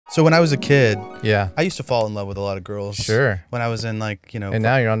So when I was a kid, yeah, I used to fall in love with a lot of girls. Sure. When I was in like, you know. And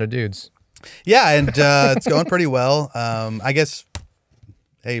now you're on to dudes. Yeah, and it's going pretty well. I guess,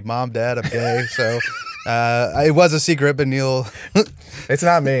 hey, mom, dad, I'm gay. So it was a secret, but Neil. It's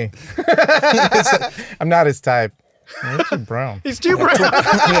not me. I'm not his type. He's too brown. He's too brown.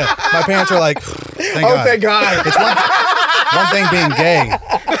 Yeah, my parents are like, thank God. Thank God. It's one thing being gay.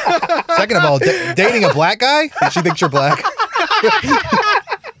 Second of all, dating a black guy? She thinks you're black.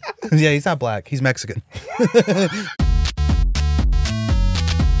 Yeah, he's not black. He's Mexican.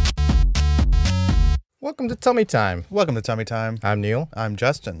 Welcome to Tummy Time. Welcome to Tummy Time. I'm Neil. I'm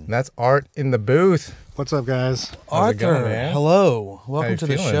Justin. And that's Art in the booth. What's up, guys? How's it going, man? Hello. Welcome to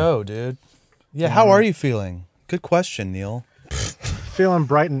the show, dude. Yeah, how are you feeling? Good question, Neil. Feeling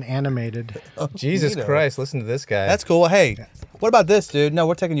bright and animated. Jesus Christ, listen to this guy. That's cool. Hey, what about this, dude? No,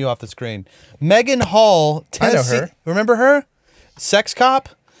 we're taking you off the screen. Maegan Hall, Tennessee. I know her. Remember her? Sex cop?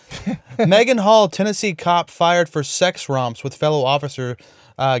 Maegan Hall, Tennessee cop fired for sex romps with fellow officers.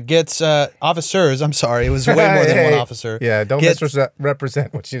 I'm sorry, it was way more than one officer. Yeah, don't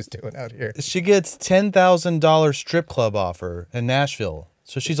misrepresent what she was doing out here. She gets $10,000 strip club offer in Nashville.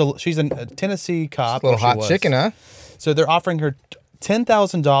 So she's a Tennessee cop. A little hot chicken, huh? So they're offering her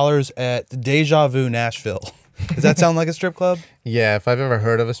 $10,000 at Deja Vu Nashville. Does that sound like a strip club? Yeah, if I've ever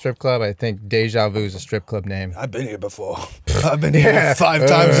heard of a strip club, I think Deja Vu is a strip club name. I've been here before. I've been here 5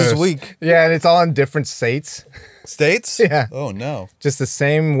 times this week. Yeah, and it's all in different states. States? Yeah. Oh no. Just the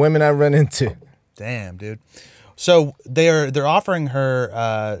same women I run into. Damn, dude. So they're offering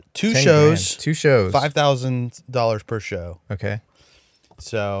her 2 shows. 2 shows. $5,000 per show. Okay.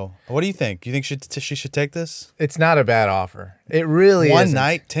 So what do you think? You think she should take this? It's not a bad offer. It really is. One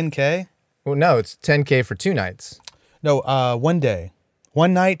night, 10K? Well, no, it's 10K for 2 nights. No, one day.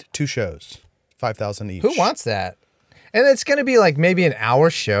 One night, 2 shows. 5,000 each. Who wants that? And it's going to be like maybe an hour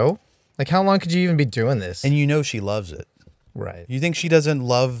show. Like, how long could you even be doing this? And you know she loves it. Right. You think she doesn't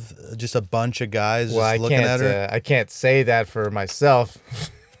love just a bunch of guys just looking at her? I can't say that for myself.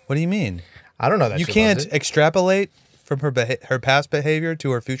 What do you mean? I don't know that you she can't loves it. Extrapolate from her past behavior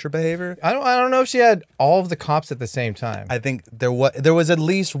to her future behavior? I don't know if she had all of the cops at the same time. I think there was at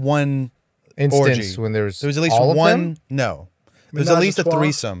least one instance orgy. when there was at least all one. Of them? No, there's at least a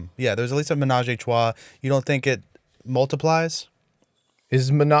threesome. Yeah, there's at least a menage a trois. You don't think it multiplies? Is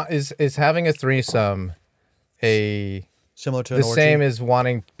having a threesome similar to an the orgy? same as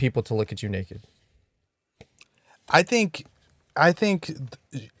wanting people to look at you naked? I think.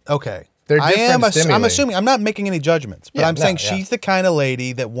 Okay. They're different stimuli. I'm assuming. I'm not making any judgments, but Yeah, I'm saying she's the kind of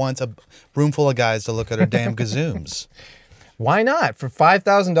lady that wants a room full of guys to look at her damn gazooms. Why not? For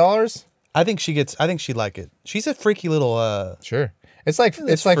 $5,000? I think she'd like it. She's a freaky little. Sure. It's like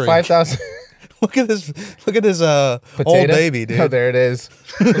freak. 5,000. Look at this old baby, dude. Oh, there it is.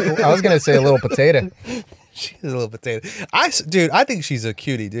 I was gonna say a little potato. She's a little potato. I think she's a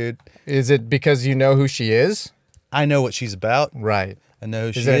cutie, dude. Is it because you know who she is? I know what she's about. Right. I know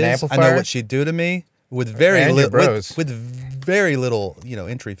who she is. An I amplifier? know what she'd do to me with very little with very little,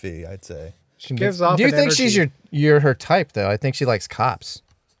 entry fee, I'd say. She gives off. Do you think she's you're her type though? I think she likes cops.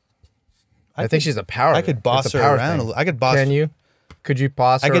 I think she's a power. I could boss her around. I could boss. Can you? Could you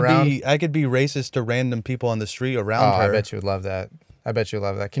boss her around? I could be racist to random people on the street around her. I bet you would love that.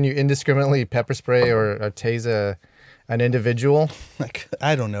 Can you indiscriminately pepper spray or tase an individual? Like,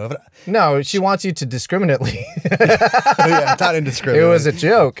 I don't know. No, she wants you to discriminately. Yeah, not indiscriminately. It was a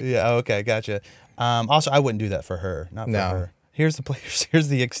joke. Yeah. Okay. Gotcha. Also, I wouldn't do that for her. Not for her. Here's the place. Here's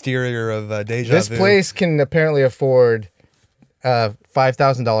the exterior of Deja Vu. This place can apparently afford a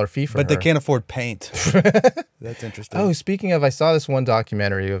 $5,000 fee for her. But they can't afford paint. That's interesting. Oh, speaking of, I saw this one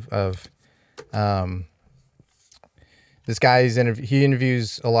documentary of this guy. He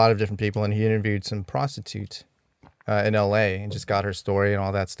interviews a lot of different people, and he interviewed some prostitute in LA and just got her story and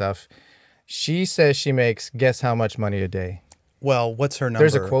all that stuff. She says she makes, guess how much money a day? Well, what's her number?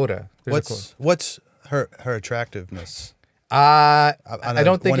 There's a quota. What's her attractiveness? I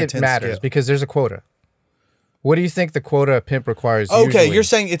don't think it matters because there's a quota. What do you think the quota a pimp requires? Okay, usually? You're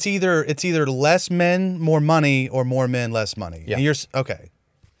saying it's either less men, more money, or more men, less money. Yeah. And okay.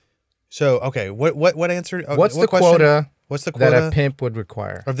 So what answer? What's the quota? What's the quota that a pimp would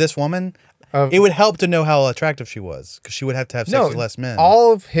require of this woman? It would help to know how attractive she was because she would have to have sex with less men.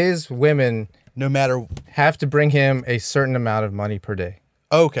 All of his women, no matter, have to bring him a certain amount of money per day.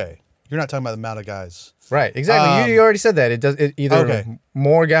 Okay, you're not talking about the amount of guys. Right, exactly. You already said that. It either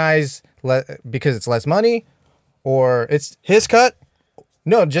more guys because it's less money, or it's his cut.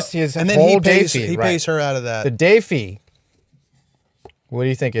 No, just his and then whole day fee. He pays her out of that. The day fee. What do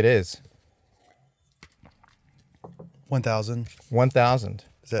you think it is? 1,000. 1,000.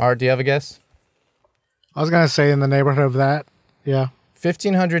 Is Art, do you have a guess? I was gonna say in the neighborhood of that. Yeah.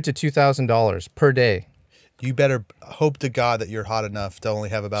 $1,500 to $2,000 per day. You better hope to God that you're hot enough to only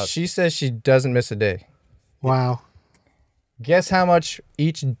have about. She says she doesn't miss a day. Wow. Guess how much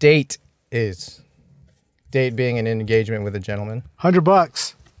each date is? Date being an engagement with a gentleman.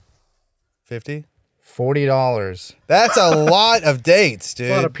 $100. 50. $40. That's a lot of dates,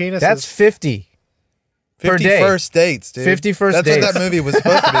 dude. A lot of penises. That's 50 per 50 day. first dates, dude. 50 first That's dates. what that movie was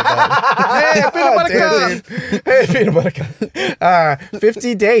supposed to be about. Hey, peanut butter cup. Hey, peanut butter cup.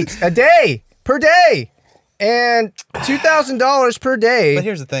 50 dates a day per day. And $2,000 per day. But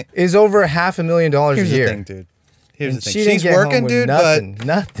here's the thing. Is over $500,000 Here's a year. the thing, dude. Here's the thing. She didn't She's get home working, with dude, nothing, but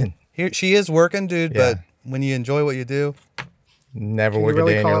nothing. here she is working, dude. Yeah. But when you enjoy what you do, Never Can you work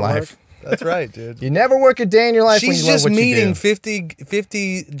really a day in call your it life. that's right, dude. You never work a day in your life when She's you love just what meeting you do.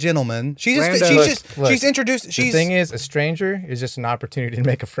 50 gentlemen. She's just, Random. she's introduced. The She's thing is, a stranger is just an opportunity to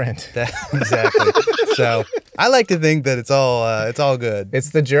make a friend. exactly. So I like to think that it's all good.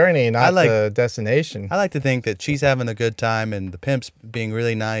 It's the journey, not like- the destination. I like to think that she's having a good time and the pimp's being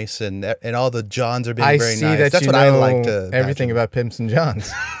really nice and all the Johns are being I very see nice. that That's you what know I like to everything imagine. about pimps and johns.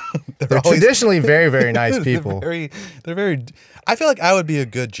 They're They're traditionally very, very nice they're people. they're very. I feel like I would be a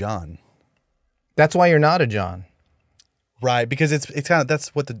good John, That's why you're not a John. right? Because it's kind of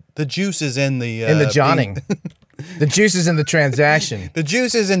that's what the juice is in the In the Johning. The juice is in the transaction. The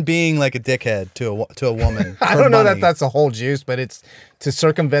juice is in being like a dickhead to a woman. I for don't know that money. that's the whole juice, but it's to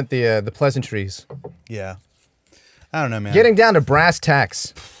circumvent the pleasantries. Yeah. I don't know, man. Getting down to brass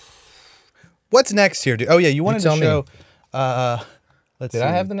tacks. What's next here, dude? Oh yeah, you wanted tell to me. show. Let's Did see.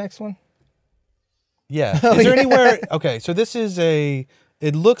 I have the next one? Yeah. Is there anywhere? Okay, so this is a.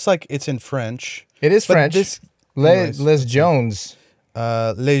 It looks like it's in French. It is but French. Anyways, Les Jones.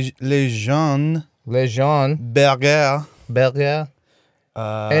 Les jeunes Les Jean Berger Berger.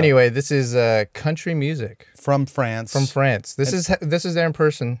 Anyway, this is country music from France. from France. This is their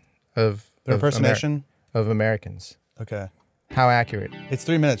impression of Their of impersonation. of Americans. Okay. How accurate? It's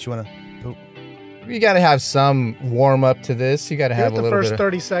 3 minutes. You wanna? Oh. You got to have some warm up to this. You got to have Here's a the little first bit.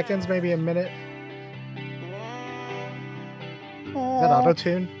 30 seconds, maybe a minute. Is that auto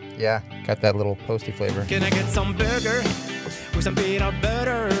tune? Yeah, got that little posty flavor. Can I get some burger with some peanut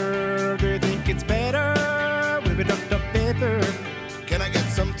butter? Do you think it's better with a Dr. Pepper? Can I get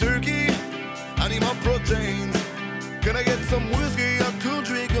some turkey? I need my proteins. Can I get some whiskey? I could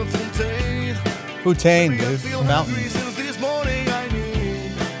drink a fontaine. Boutain, I dude. feel Mountain. hungry since this morning. I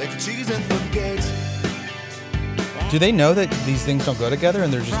need like cheese and baguette. Do they know that these things don't go together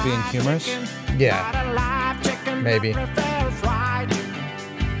and they're just being humorous? Yeah, maybe.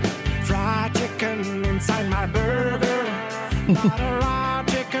 Fried chicken inside my burger. Not a raw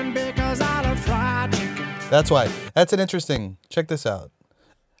chicken because I love fried chicken. That's why. That's an interesting. Check this out.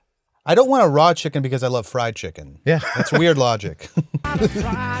 I don't want a raw chicken because I love fried chicken. Yeah. That's weird logic.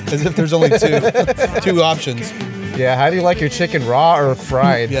 As if there's only two options. Yeah, how do you like your chicken, raw or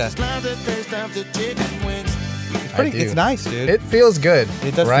fried? Yeah. Love the taste of the chicken wings. It's pretty. do. It's nice, dude. It feels good.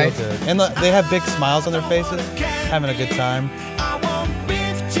 It does right? feel good. And they have big smiles on their faces, having a good time. I want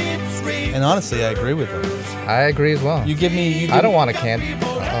beef chips, ribs, And honestly, I agree with them. I agree as well. You give me. I don't want a can. me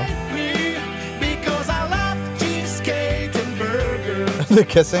because I love cheesecake and burgers. the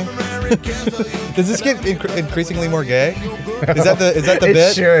kissing. Does this get increasingly more gay? Is that the It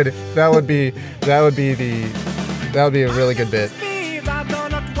bit? should. That would be a really good bit.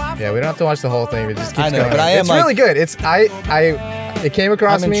 Yeah, we don't have to watch the whole thing. It just keeps I know, going. but I am it's like- really good. It came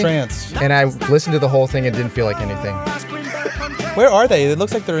across I'm me, entranced. and I listened to the whole thing and didn't feel like anything. Where are they? It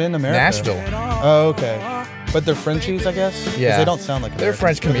looks like they're in America. Nashville. Oh, okay. But they're Frenchies, I guess? 'Cause Yeah. They don't sound like They're Americans,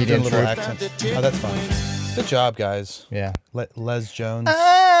 French but they're doing comedian little troupe. accents. Oh, that's fine. Good job, guys. Yeah. Les Jones.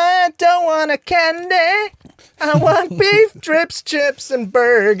 I don't want a candy. I want beef strips, chips, and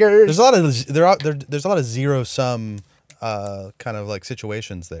burgers. There's a lot of there's a lot of zero sum kind of like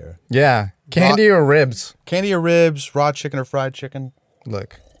situations there. Yeah, candy or ribs. Candy or ribs, raw chicken or fried chicken.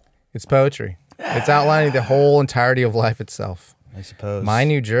 Look, it's poetry. It's outlining the whole entirety of life itself. I suppose. My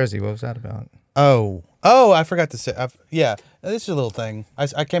New Jersey. What was that about? Oh, I forgot to say. Yeah, this is a little thing.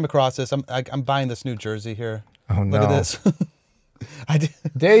 I came across this. I'm buying this New Jersey here. Oh, Look at no. this. I did.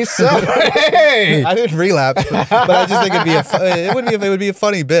 Day seven. Hey! I didn't relapse, but I just think it would be a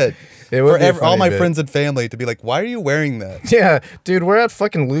funny bit. It would for be a all funny my bit. friends and family to be like, "Why are you wearing that? Yeah, dude, we're at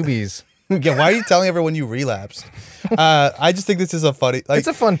fucking Luby's. Yeah, why are you telling everyone you relapsed?" I just think this is a funny. Like, It's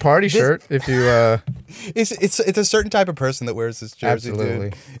a fun party shirt if you. it's a certain type of person that wears this jersey. Absolutely.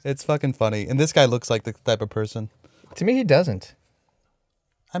 Dude. It's fucking funny, and this guy looks like the type of person. To me, he doesn't.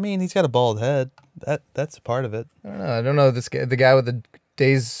 I mean, he's got a bald head. That's a part of it. I don't know. This guy, the guy with the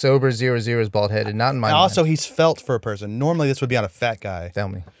Days sober 0 is bald headed. Not in my And also, mind. he's felt for a person. Normally, this would be on a fat guy. Tell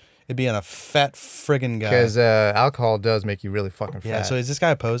me. It'd be on a fat friggin' guy. Because alcohol does make you really fucking fat. Yeah, so is this guy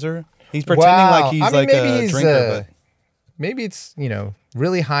a poser? He's pretending like he's like a drinker, but maybe it's, you know,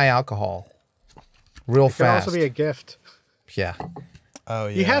 really high alcohol. Real It could fast. also be a gift. Yeah. oh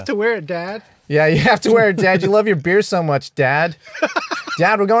yeah. You have to wear it, Dad. Yeah, you have to wear it, Dad. You love your beer so much, Dad.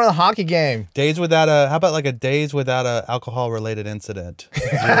 Dad, we're going to the hockey game. Days without a. How about like a days without a alcohol related incident?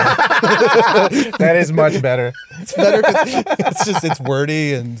 That is much better. It's better. 'Cause it's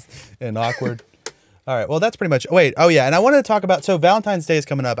wordy and awkward. All right. Well, that's pretty much. Wait. Oh yeah. And I wanted to talk about. So Valentine's Day is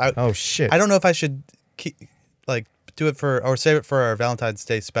coming up. Oh shit. I don't know if I should do it for or save it for our Valentine's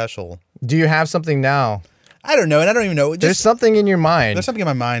Day special. Do you have something now? I don't know, and I don't even know. There's something in your mind. There's something in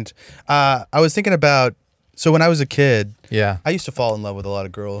my mind. I was thinking about. So when I was a kid, Yeah. I used to fall in love with a lot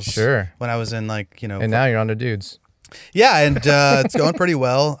of girls. Sure. When I was in like And now you're on to dudes. yeah, and it's going pretty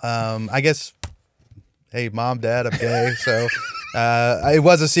well. I guess. Hey, mom, dad, I'm gay, so it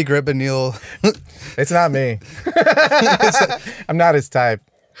was a secret, but Neil. It's not me. I'm not his type.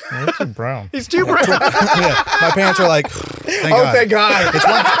 You're too brown. He's too brown. Yeah, my parents were like, thank God. Thank God. It's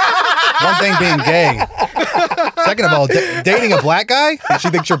one thing being gay. Second of all, dating a black guy? She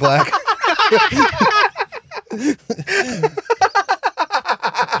thinks you're black.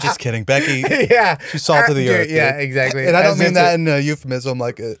 Just kidding, Becky. Yeah. She's salt of the earth. Yeah, dude. exactly. And I don't As mean if that in a euphemism.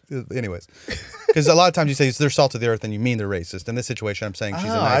 Like, anyways, because a lot of times you say they're salt of the earth, and you mean they're racist. In this situation, I'm saying she's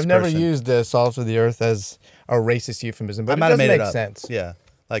a nice I've never person. used the salt of the earth as a racist euphemism, but I it might does have made make it up. sense. Yeah,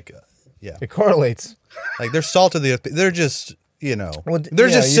 like, yeah, It correlates. like they're salt of the earth. They're just, you know, Well, they're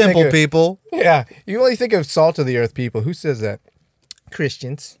yeah, just you think simple of- people. Yeah. You only think of salt of the earth people. Who says that?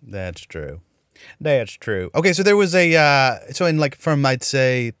 Christians. That's true. That's true. Okay, so there was a so in like from I'd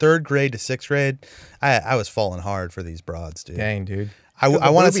say 3rd grade to 6th grade, I was falling hard for these broads, dude. Dang, dude. I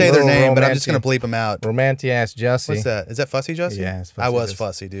want to say their Little name, but I'm just gonna romantic- bleep them out. Romantic ass Jussy. What's that? Is that Fussy Jussy? Yeah, it's I Fussy was Jussy.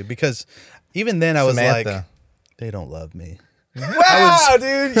 fussy, dude, because even then I was like, Samantha. they don't love me. Wow,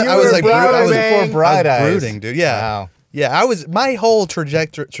 dude. You I was were like, brown I was- before bright I was eyes. brooding, dude. Yeah. Wow. Yeah, I was. My whole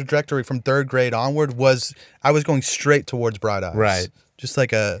trajectory from 3rd grade onward was I was going straight towards Bright Eyes. Right. Just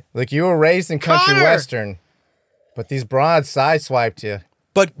like a. Like you were raised in country Connor! western, but these broads sideswiped you.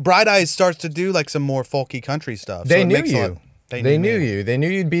 But Bright Eyes starts to do like some more folky country stuff. They it knew makes a you. lot- They knew me. you. They knew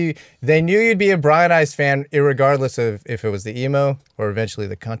you'd be. They knew you'd be a Bright Eyes fan, regardless of if it was the emo or eventually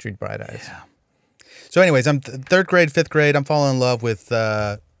the country Bright Eyes. So, anyways, I'm 3rd grade, 5th grade. I'm falling in love with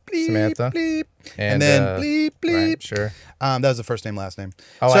bleep, Samantha. bleep, and And, then bleep, bleep. Right, sure. That was the first name, last name.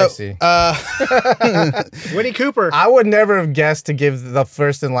 Oh, So, I see. Winnie Cooper. I would never have guessed to give the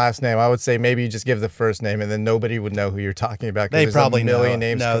first and last name. I would say maybe you just give the first name, and then nobody would know who you're talking about. 'cause They there's probably a million know.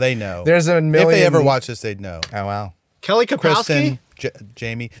 names. No, they know. There's a million. If they ever watch this, they'd know. Oh wow. Kelly Kapowski. Kristen,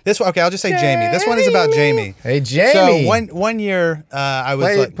 Jamie. This one, okay, I'll just say Jamie. This one is about Jamie. Hey, Jamie. So one year, I was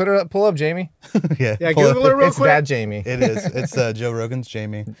Wait, like, put her up, pull up Jamie. yeah, Yeah, pull it. Google her real It's quick. that Jamie. It is. It's Joe Rogan's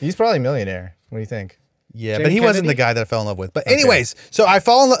Jamie. He's probably a millionaire. What do you think? Yeah, Jay but he wasn't the Kennedy? guy that I fell in love with. But anyways, so I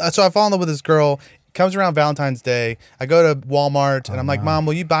fall in love with this girl. Comes around Valentine's Day. I go to Walmart and I'm like, Mom,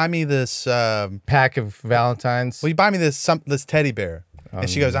 will you buy me this? Pack of Valentines. Will you buy me this teddy bear? And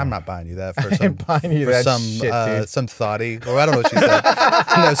she goes, I'm not buying you that for some ain't buying you for that some shit, dude. some thoughty, or I don't know what she said.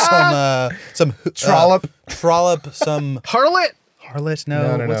 Some Trollop. trollop, some Harlot. harlot.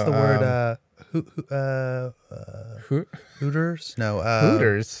 No, No, what's no, the word? Hooters? No,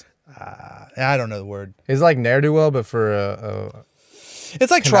 Hooters. I don't know the word. It's like ne'er do well, but for a It's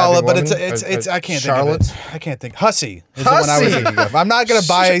like conniving trollop, but woman? it's I can't Charlotte? think of it. I can't think. Hussy is the one I was Hussy! thinking of. I'm not gonna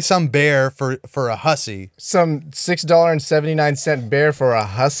buy some bear for a hussy, some $6.79 bear for a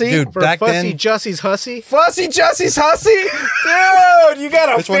hussy. dude. For Back Fussy then, Jussy's hussy. Fussy Jussy's hussy, dude. You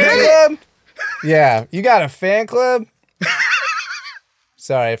got a Which one is fan it? club? Yeah, you got a fan club.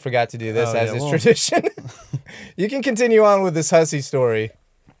 Sorry, I forgot to do this Oh, as yeah, is well. tradition. You can continue on with this hussy story.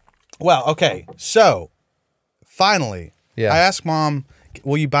 well, okay. So finally, Yeah. I asked Mom,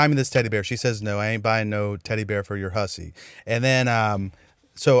 "Will you buy me this teddy bear?" She says, "No, I ain't buying no teddy bear for your hussy." And then,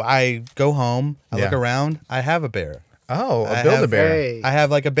 so I go home. I look Yeah. around. I have a bear. Oh, I a Build a have- Bear. Hey. I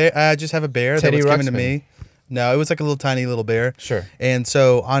have like a bear. I just have a bear Teddy that was given to Ruxpin. me. No, it was like a little tiny little bear. Sure. And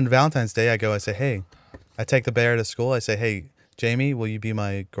so on Valentine's Day, I go. I say, "Hey," I take the bear to school. I say, "Hey, Jamie, will you be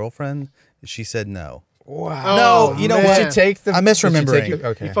my girlfriend?" She said no. Wow. No, you know Did what? you take the? I'm did you take misremembering. it?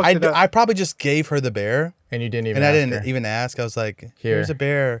 Okay. You fucked it up. I probably just gave her the bear, And you didn't even. and I ask didn't her. even ask. I was like, Here. "Here's a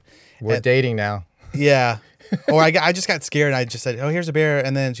bear." We're And- dating now. Yeah. Or I just got scared and I just said, "Oh, here's a bear,"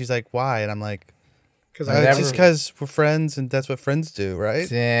 and then she's like, "Why?" And I'm like, Because It's just because we're friends and that's what friends do, right?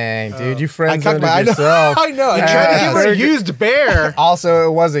 Dang, dude, you friends I know. yourself. I know. I tried tried to to give her a used bear. Also,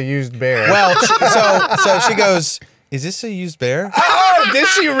 it was a used bear. Well, so she goes, "Is this a used bear?" oh, did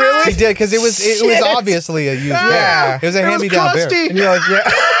she really? She did because it was obviously a used bear. It was a hand-me-down bear. And you're like,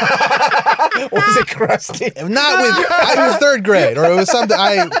 yeah. Was it crusty? Not with. It was third grade, or it was something.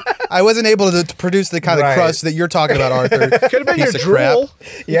 I wasn't able to produce the kind of Right. crust that you're talking about, Arthur. Could have been your Piece of crap. drool.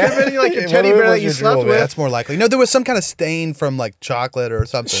 Yeah. Could have been like your What teddy was bear that you your slept drool, with. That's more likely. No, there was some kind of stain from like chocolate or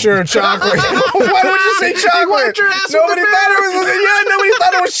something. Sure, chocolate. Why would you say chocolate? wiped your ass with Nobody the thought it was. Yeah, nobody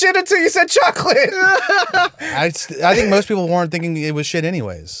thought it was shit until you said chocolate. I think most people weren't thinking it was shit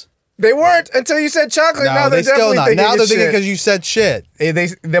anyways. They weren't until you said chocolate. No, now they they're still definitely not. thinking Now they're it's thinking shit. because you said shit.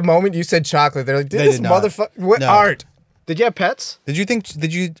 The moment you said chocolate, they're like, They this did not. motherfucker. What No. art? Did you have pets? Did you?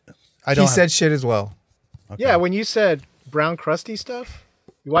 I He don't. said shit as well. Yeah, when you said brown crusty stuff,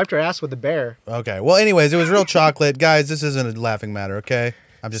 you wiped her ass with a bear. Okay. Well, anyways, it was real chocolate, guys. This isn't a laughing matter. Okay.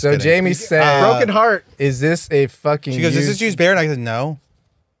 I'm just So kidding. Jamie said, Broken heart. "Is this a fucking?" She goes, "Is this used bear?" And I said, "No,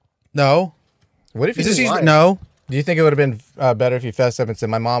 no. What if you Is this just used? lied. No." Do you think it would have been better if you fessed up and said,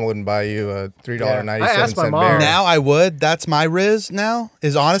 "My mom wouldn't buy you a $3.97 I asked my mom. bear"? Now I would. That's my Riz. Now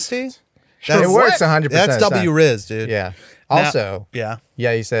is honesty. it works 100%. That's W Riz, dude. Yeah. Now- Also, Yeah.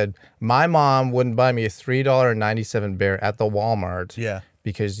 yeah, he said, "My mom wouldn't buy me a $3.97 bear at the Walmart Yeah.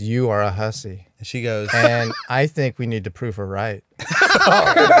 because you are a hussy." And she goes, And I think we need to prove her right. dude,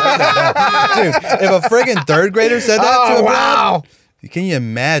 if a friggin' third grader said that to a wow. can you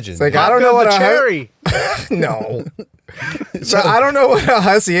imagine? It's like, I don't know what the a cherry. No. So I don't know what a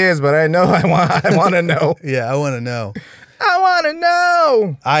hussy is, but I know I want to know. yeah, I want to know. I want to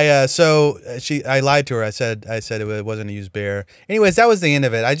know. I lied to her. I said it wasn't a used bear. Anyways, that was the end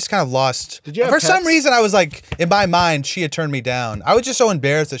of it. I just kind of lost. Did you have For some pets? reason, I was like, in my mind, she had turned me down. I was just so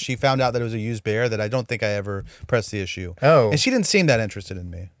embarrassed that she found out that it was a used bear that I don't think I ever pressed the issue. Oh. And she didn't seem that interested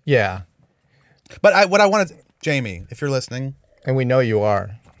in me. Yeah. But what I wanted, Jamie, if you're listening, And we know you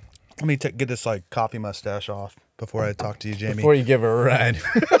are. let me get this like coffee mustache off before I talk to you, Jamie. Before you give her a ride.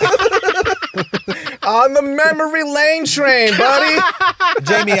 On the memory lane train, buddy.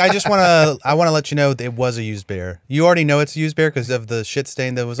 Jamie, I want to let you know that it was a used bear. You already know it's a used bear because of the shit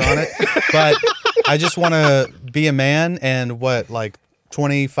stain that was on it. But I just want to be a man and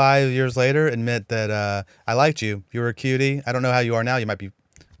 25 years later, admit that I liked you. You were a cutie. I don't know how you are now. You might be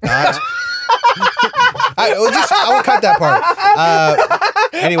not. I will cut that part.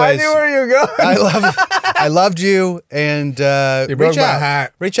 Anyways, I knew where you were going. I loved you, and You broke reach my out.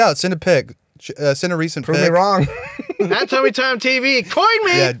 hat. Reach out. Send a pic. Send a recent Prove pic. me wrong. At Tummy Time TV, coin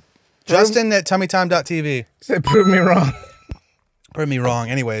me. Yeah, Justin at tummytime.tv. Said prove me wrong. Prove me wrong.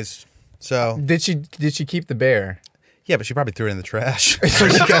 Anyways, so Did she keep the bear? yeah, but she probably threw it in the trash. So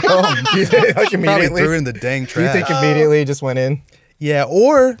she got home. You think like Probably immediately? threw it in the dang Do you trash. think immediately just went in? Yeah,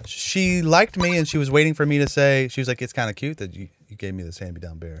 or she liked me and she was waiting for me to say, she was like, it's kind of cute that you gave me this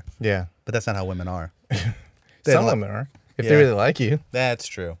hand-me-down bear. Yeah. But that's not how women are. Some women are. If they Yeah. really like you. That's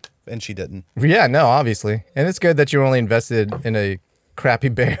true. And she didn't. Yeah, no, obviously. And it's good that you only invested in a crappy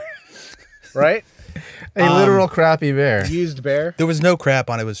bear. Right? A literal crappy bear. Used bear. There was no crap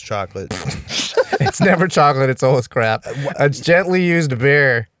on it. It was chocolate. It's never chocolate, it's always crap. A gently used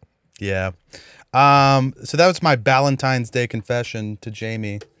bear. Yeah. So that was my Valentine's Day confession to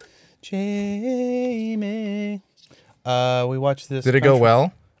Jamie. Jamie. We watched this. Did it go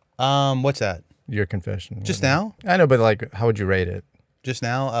well? What's that? Your confession. Just now? I know, but like, how would you rate it? Just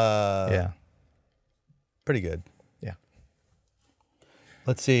now? Yeah. Pretty good. Yeah.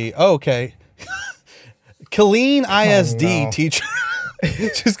 Let's see. Oh, okay. Killeen ISD no. teacher.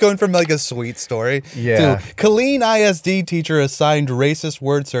 Just going from like a sweet story. Yeah. To Killeen ISD teacher assigned racist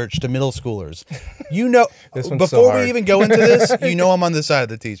word search to middle schoolers. You know, This one's so before hard. we even go into this, you know I'm on the side of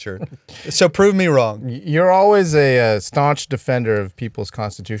the teacher. So prove me wrong. You're always a staunch defender of people's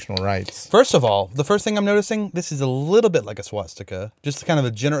constitutional rights. First of all, the first thing I'm noticing, this is a little bit like a swastika. Just kind of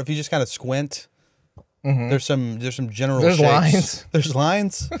a general, if you just kind of squint, there's some general There's shapes. lines. There's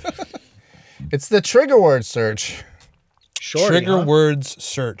lines. It's the trigger word search. Shorty, Trigger huh? words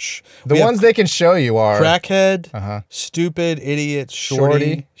search. The We have ones they can show you are crackhead, stupid, idiot,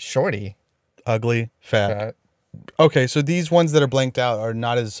 shorty, shorty, ugly, fat. fat. Okay, so these ones that are blanked out are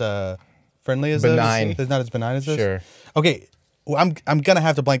not as friendly as Benign. those? They're not as benign as this? Sure. Okay, well, I'm going to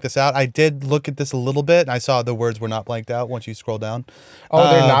have to blank this out. I did look at this a little bit, and I saw the words were not blanked out once you scroll down. Oh,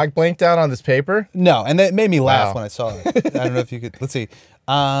 they're not blanked out on this paper? No, and that made me laugh Wow. when I saw it. I don't know if you could. Let's see.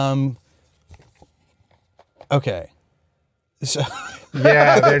 Okay. So,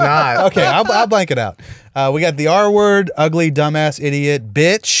 Yeah, they're not. okay, I'll blank it out. We got the R word, ugly, dumbass, idiot,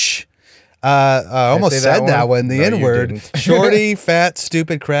 bitch, I almost say said that that one? one. The No, you N-word. didn't. Shorty, fat,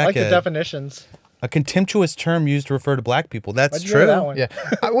 stupid I like the crackhead. definitions. A contemptuous term used to refer to black people. That's Why'd you know true. that one? Yeah.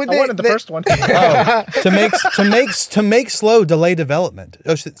 I wanted the first one. Oh, to make slow, delay development.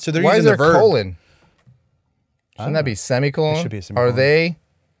 Oh, so they're Why using is there the verb. colon? Shouldn't that be semicolon? It should be a Are semicolon. they?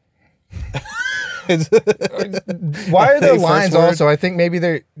 Why are there they first lines word? also? I think maybe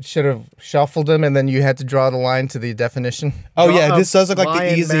they should have shuffled them and then you had to draw the line to the definition. Oh Draw yeah, a this does look like the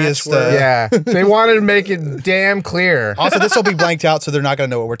line easiest. match word. Yeah. They wanted to make it damn clear. Also, this will be blanked out, so they're not going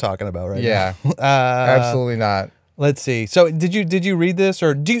to know what we're talking about right Yeah. now. Absolutely not. Let's see. So, did you read this,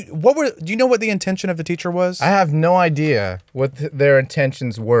 or do you know what the intention of the teacher was? I have no idea what their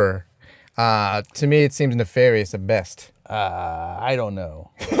intentions were. To me, it seems nefarious at best. I don't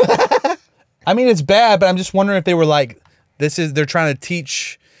know. I mean, it's bad, but I'm just wondering if they were like, they're trying to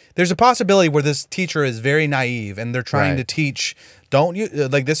teach. There's a possibility where this teacher is very naive and they're trying to teach, don't you,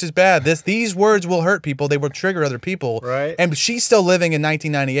 like, this is bad. These words will hurt people. They will trigger other people. Right. And she's still living in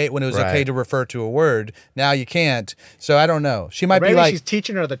 1998 when it was okay to refer to a word. Now you can't. So I don't know. She might Maybe be like, she's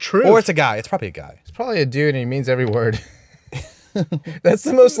teaching her the truth. or it's a guy. It's probably a guy. It's probably a dude and he means every word. That's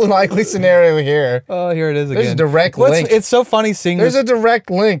the most likely scenario here. Oh, here it is again. There's a direct link. It's so funny seeing There's this. a direct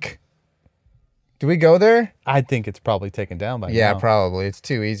link. Do we go there? I think it's probably taken down by Yeah, now. probably. It's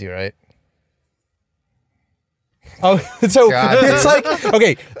too easy, right? Oh, so God, it's like,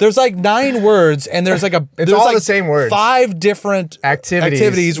 okay, there's like 9 words and there's like It's there's all like the same words. 5 different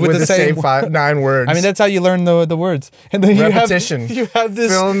Activities with the same 9 words. I mean, that's how you learn the words. And then repetition. you have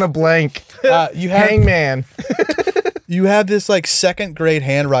this Fill in the blank. you have Hangman. you have this like 2nd grade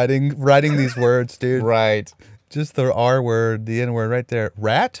handwriting writing these words, dude. Right. Just the R word, the N word right there.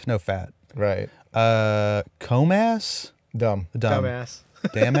 Rat? No, fat. Right. Comass? Dumb. Dumb. Dumbass.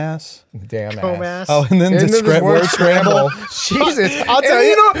 Damass? Damn Home ass. ass. Oh, and then And the then this word scramble. Jesus. I'll tell And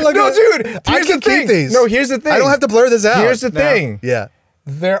you. know, Look, no, dude. I Here's can the thing. keep these. No, here's the thing. I don't have to blur this out. Here's the thing. Yeah.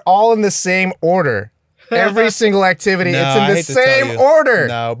 They're all in the same order. Every single activity. No, it's I in the hate to tell same you. order.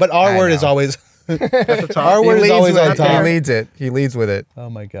 No, but our I word is know. always At the top. our He word is leads always with on it. top. He leads it. He leads with it. Oh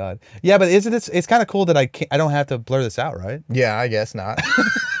my god. Yeah, but isn't it? It's kind of cool that I don't have to blur this out, right? Yeah, I guess not.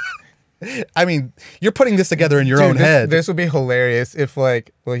 I mean, you're putting this together in your own Dude, head. This would be hilarious if,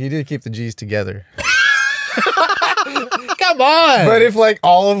 like, well, he did keep the G's together. Come on. But if, like,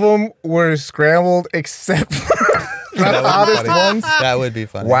 all of them were scrambled except for the That would be hottest funny. ones. That would be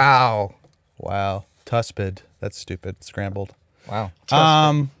funny. Wow. Wow. Tuspid. That's stupid. Scrambled. Wow.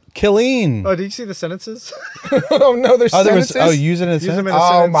 Killeen. Oh, did you see the sentences? Oh, no, there's Oh, there was. sentences? Oh, use it in a Use them sentence. in a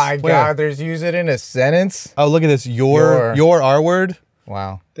Oh, sentence. my Where? God. There's use it in a sentence? Oh, look at this. Your R word.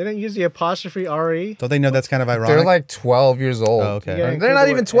 Wow. They didn't use the apostrophe RE. Don't they know that's kind of ironic? They're like 12 years old. Oh, okay. Yeah. They're not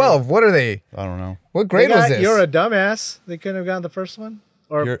even 12. What are they? I don't know. What grade They was got, this? You're a dumbass. They couldn't have gotten the first one.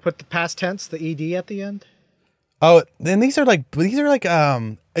 Or You're- put the past tense, the ED at the end. Oh, then these are like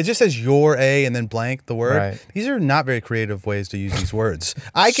it just says your a and then blank the word. Right. These are not very creative ways to use these words.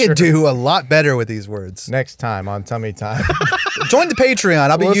 I could do a lot better with these words. Next time on Tummy Time. Join the Patreon.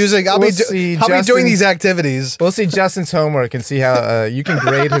 I'll be We'll doing see Justin's- these activities. We'll see Justin's homework and see how you can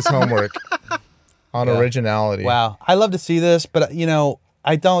grade his homework on originality. Wow. I love to see this, but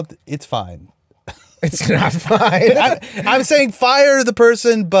I don't. It's fine. It's not fine. I'm saying fire the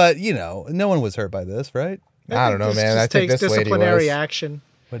person, but no one was hurt by this, right? I don't know, This man. just I think takes this lady disciplinary was. action.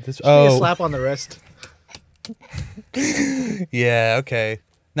 But this. Give me a slap on the wrist. Yeah. Okay.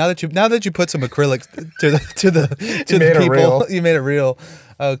 Now that you put some acrylic to the made it people, real. you made it real.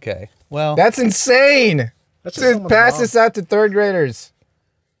 Okay. Well, That's insane. That's just To someone's pass mom. this out to 3rd graders.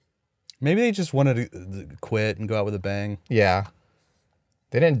 maybe they just wanted to quit and go out with a bang. Yeah.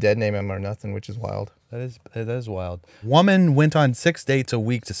 They didn't dead name him or nothing, which is wild. That is wild. Woman went on 6 dates a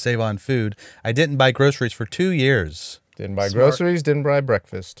week to save on food. I didn't buy groceries for 2 years. Didn't buy Smart. groceries, didn't buy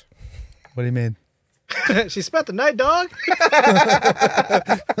breakfast. What do you mean? She spent the night, dog.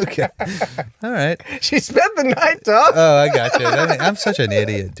 Okay. All right. She spent the night, dog. Oh, I got you. I'm such an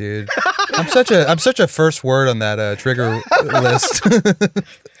idiot, dude. I'm such a first word on that trigger list.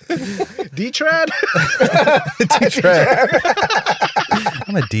 D-Trad? D-trad.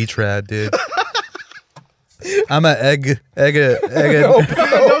 I'm a D-trad, dude. I'm an egg. Don't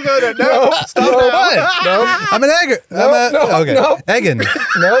go there. No, stop that. Nope. I'm an egg. Nope. Eggin.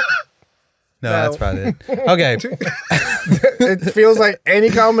 Nope. No, that's probably it. Okay. It feels like any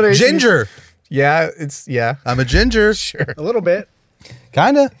combination. Ginger. Yeah, I'm a ginger. Sure. A little bit.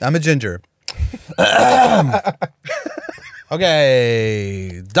 Kinda. I'm a ginger.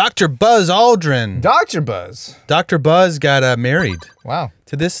 Okay. Dr. Buzz Aldrin. Dr. Buzz. Dr. Buzz got married Wow.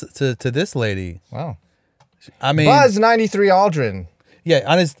 to this lady. Wow. I mean, Buzz 93 Aldrin. Yeah,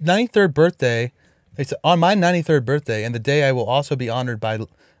 on his 93rd birthday. It's on my 93rd birthday, and the day I will also be honored by.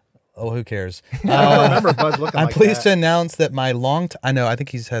 Oh, who cares? I don't remember Buzz looking I'm like pleased that. to announce that my I know. I think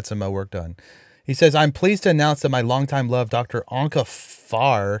he's had some work done. He says, "I'm pleased to announce that my longtime love, Dr. Anka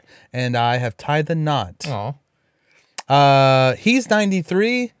Farr, and I have tied the knot." Oh, He's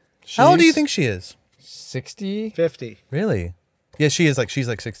 93. How old do you think she is? 60? 50. Really? Yeah, she's like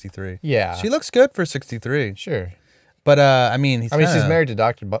 63. Yeah. She looks good for 63. Sure. But I mean, she's married to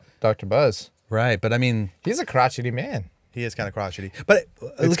Dr. Buzz. Right, but I mean, He's a crotchety man. he is kind of crotchety. But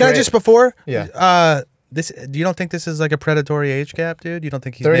It's kind of great. just before, Yeah. you don't think this is like a predatory age gap, dude? You don't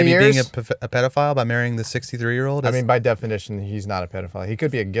think he's 30 maybe being years? a pedophile by marrying the 63-year-old? I mean, by definition, he's not a pedophile. He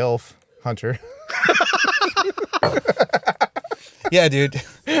could be a gilf hunter. yeah, dude.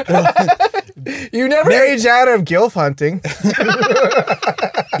 You never age out of gilf hunting.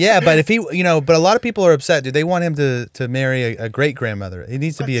 Yeah, but if he, but a lot of people are upset, dude. They want him to marry a great grandmother. He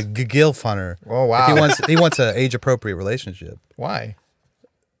needs to be a gilf hunter. Oh, wow. If he wants an age appropriate relationship. Why?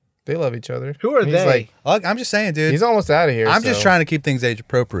 They love each other. Who are He's they? Like, Look, I'm just saying, dude. he's almost out of here. I'm just so- trying to keep things age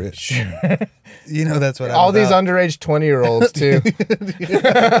appropriate. That's what I'm All these about. underage 20-year-olds too.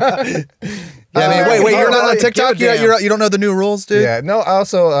 Yeah, I mean, wait, you're not on Give a TikTok? damn. You don't know the new rules, dude? Yeah. No.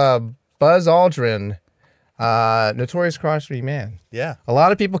 Also, Buzz Aldrin, notorious crotchety man. Yeah, A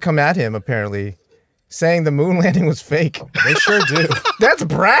lot of people come at him apparently, saying the moon landing was fake. they sure do. That's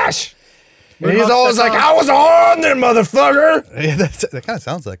brash. And Moon he's must always have like, gone. "I was on there, motherfucker." Yeah, that kind of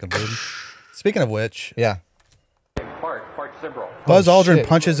sounds like him, dude. Speaking of which, Yeah. Buzz Aldrin shit.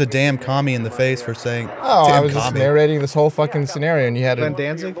 punches a damn commie in the face for saying, Oh, I damn was just commie. narrating this whole fucking scenario, and you had Glenn to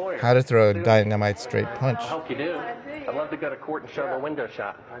Danzig? how to throw a dynamite straight punch. I hope you do. I'd love to go to court and show the window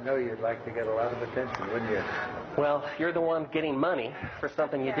shop. I know you'd like to get a lot of attention, wouldn't you? Well, you're the one getting money for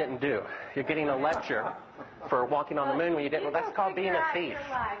something you didn't do. You're getting a lecture for walking on the moon when you didn't. Well, that's called being a thief.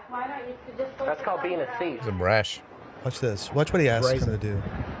 That's called being a thief. It's a brash. Watch this. Watch what he asks him Brazen. to do.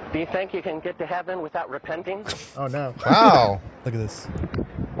 Do you think you can get to heaven without repenting? Oh, no. Wow. Look at this.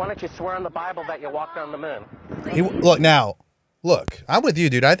 Why don't you swear on the Bible that you walked on the moon? Look, I'm with you,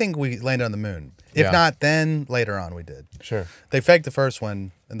 dude. I think we landed on the moon. If Yeah. not, then later on we did. Sure. They faked the first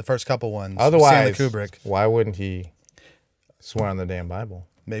one and the first couple ones. Otherwise, Stanley Kubrick. why wouldn't he swear on the damn Bible?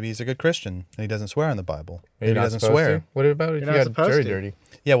 Maybe he's a good Christian and he doesn't swear on the Bible. You're Maybe he not doesn't supposed swear. to? What about if You're you not got supposed jury to. dirty?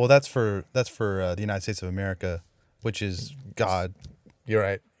 Yeah, well, that's for the United States of America, which is God. You're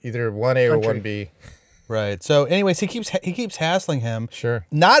right. Either 1A or Country. 1B. Right. So, anyways, he keeps hassling him. Sure.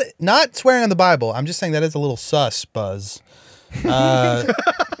 Not swearing on the Bible. I'm just saying that is a little sus, Buzz.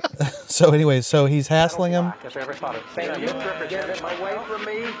 So, anyways, so he's hassling him. If I ever thought of saying I misrepresented Away from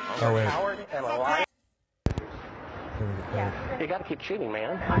me. Oh wait. coward and a liar. You got to keep shooting,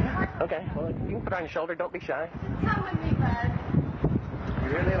 man. Okay, well, you can put it on your shoulder. Don't be shy. You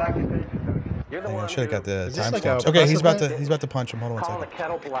really like it. You're the Dang, I one should have got the Is this like timestamps. a Okay, he's about precedent? to punch him. Hold on one calling the second.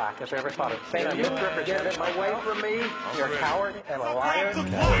 kettle black. If I ever thought of saying I misrepresented Away from me. You're a coward and a liar.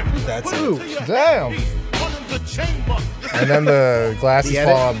 That's Ooh. it. Damn. And then the glasses The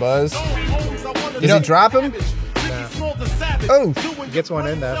edit? fall on Buzz. Does know- he drop him? Oh, He gets one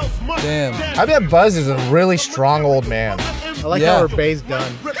in, though. Damn. I bet Buzz is a really strong old man. I like Yeah. how her bay's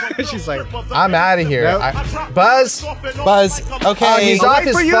done. She's like, I'm out of here. Nope. Buzz, Buzz. Okay. he's I'll off wait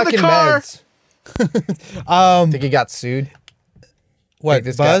his for you in the fucking car. meds. Think he got sued? What? Like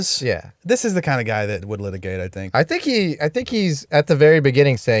this guy- Buzz? yeah. This is the kind of guy that would litigate. I think. I think he's at the very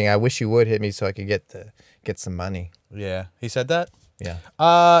beginning saying, "I wish you would hit me so I could get some money." Yeah. He said that. Yeah.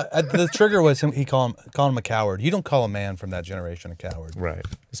 The trigger was him. He called him a coward. You don't call a man from that generation a coward. Right.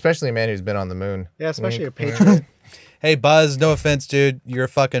 Especially a man who's been on the moon. yeah, especially a Wink, patriot. Hey, Buzz. No offense, dude. You're a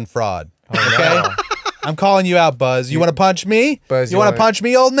fucking fraud. Oh, Okay. no. I'm calling you out, Buzz. You want to punch me? Buzz, you you want to wanna- punch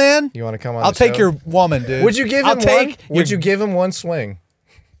me, old man? You want to come on? I'll the take show? your woman, dude. Would you give I'll him take one? Would you give him one swing?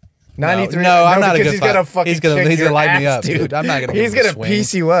 93. No, I'm not a because good he's gonna fight. fucking He's gonna kick your light me ass, up, dude. I'm not gonna. He's give him a gonna swing.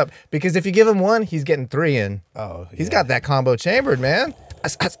 piece you up because if you give him one, he's getting 3 in. Oh, He's yeah. got that combo chambered, man.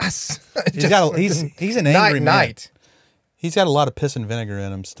 He's an angry man. night. He's got a lot of piss and vinegar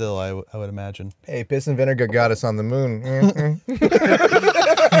in him still. I would imagine. Hey, piss and vinegar got us on the moon.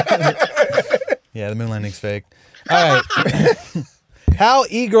 Yeah, the moon landing's fake. All right. How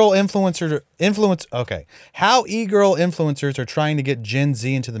e-girl influencers are trying to get Gen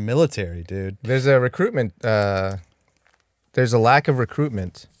Z into the military, dude. There's a recruitment. There's a lack of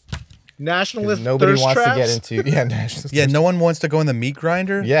recruitment. 'Cause Nationalist nobody thirst wants traps? to get into. Yeah, nationalist. Yeah, no one wants to go in the meat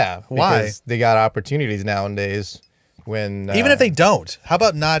grinder. Yeah. Why? Because they got opportunities nowadays. When Even if they don't, how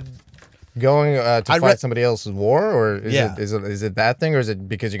about not? going to I'd fight re- somebody else's war, or is Yeah. is it that thing, or is it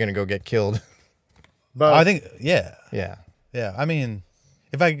because you're gonna go get killed? But I think, yeah, Yeah. yeah. I mean,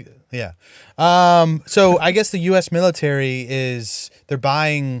 Yeah. So I guess the U.S. military they're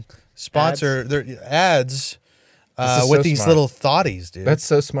buying their ads with so these smart. little thoughties, dude. That's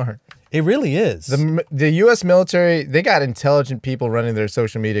so smart. It really is. The U.S. military, they got intelligent people running their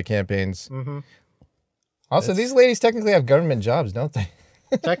social media campaigns. Also, these ladies technically have government jobs, don't they?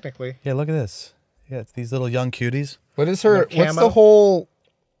 Technically. Yeah, look at this. Yeah, it's these little young cuties. What's camo? the whole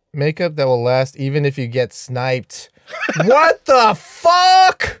makeup that will last even if you get sniped? What the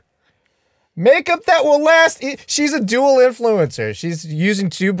fuck? Makeup that will last. She's a dual influencer. She's using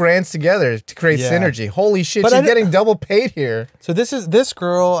two brands together to create synergy. Holy shit, she's getting double paid here. So this is this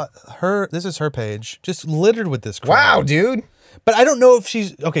girl, this is her page, just littered with this crap. Wow, dude. But I don't know if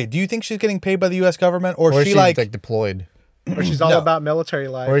she's okay. Do you think she's getting paid by the U.S. government, or Or she she's like deployed? Or she's all about military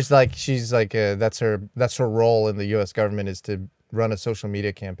life. Or she's like that's her role in the U.S. government is to run a social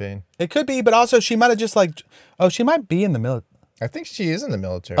media campaign. It could be, but also she might have just she might be in the military. I think she is in the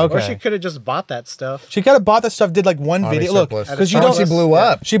military. Okay. Or she could have just bought that stuff. She could have bought that stuff, did like one Army video. Look, surplus. because She blew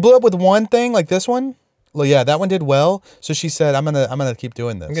up. She blew up with one thing, like this one. Well, yeah, that one did well. So she said, "I'm gonna keep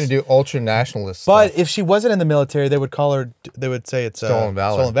doing this. I'm gonna do ultra nationalist But stuff. if she wasn't in the military, they would call her. They would say it's Stolen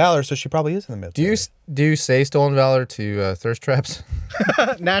valor. Stolen valor. So she probably is in the military. Do you say stolen valor to thirst traps?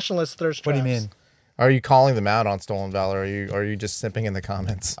 Nationalist thirst What do traps. you mean? Are you calling them out on stolen valor? Or are you just simping in the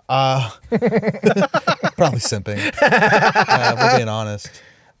comments? Probably simping. If we're being honest.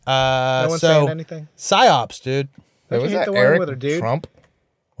 No one's saying anything? Psyops, dude. Wait, you was hate that the one Eric with her, dude? Trump?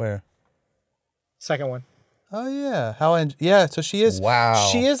 Where? Second one. Oh yeah, yeah. So she is. Wow.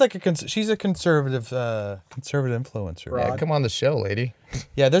 She is like she's a conservative influencer. Right. Yeah, come on the show, lady.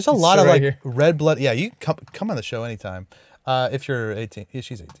 Yeah, there's a lot of right like here. red blood. Yeah, you come on the show anytime. If you're 18, yeah,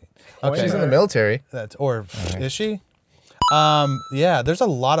 she's 18. Okay, She's in the military. Is she? Yeah, there's a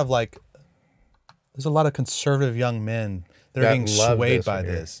lot of conservative young men that are getting love swayed this by right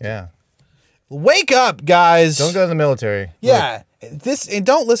here. this. Yeah. Wake up, guys! Don't go to the military. Yeah, and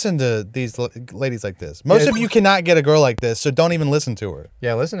don't listen to these ladies like this. Most of you cannot get a girl like this, so don't even listen to her.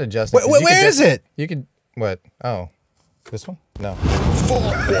 Yeah, listen to Justin. Where is it? You could what? Oh, this one? No.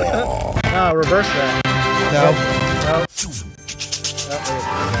 No, reverse that. No.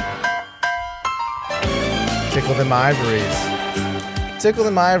 Tickle them ivories. Tickle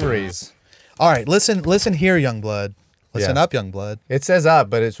them ivories. All right, listen here, young blood. Listen Yeah. up, young blood. It says up,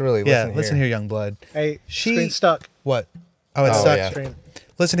 but it's really Listen here, young blood. Hey, screen stuck. What? Oh, it's Oh, stuck. yeah. Screen.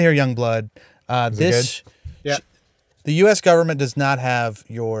 Listen here, young blood. it Yeah. The U.S. government does not have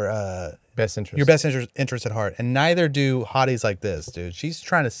your best interest. interest at heart, and neither do hotties like this, dude. She's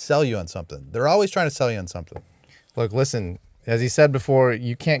trying to sell you on something. They're always trying to sell you on something. Look, listen. As he said before,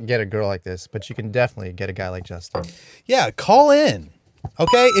 you can't get a girl like this, but you can definitely get a guy like Justin. Yeah, call in.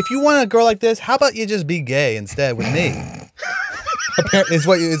 Okay, if you want a girl like this, how about you just be gay instead with me? Apparently, is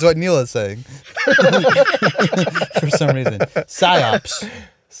what Neil is saying. For some reason, psyops.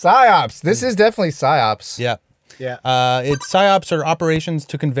 Psyops. This is definitely psyops. Yeah. Yeah. It's psyops are operations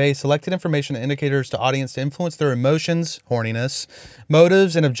to convey selected information and indicators to audience to influence their emotions, horniness,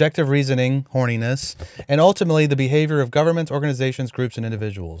 motives, and objective reasoning, horniness, and ultimately the behavior of governments, organizations, groups, and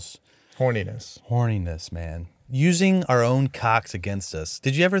individuals. Horniness. Horniness, man. Using our own cocks against us.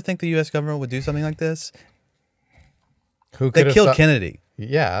 Did you ever think the U.S. government would do something like this? Who could They have killed thought- Kennedy.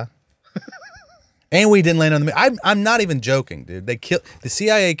 Yeah. And we didn't land on the moon. I'm not even joking, dude. The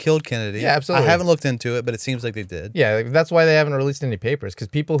CIA killed Kennedy. Yeah, absolutely. I haven't looked into it, but it seems like they did. Yeah, that's why they haven't released any papers, because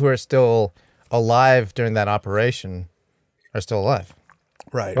people who are still alive during that operation are still alive.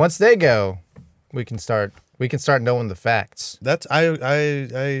 Right. Once they go, we can start knowing the facts, That's I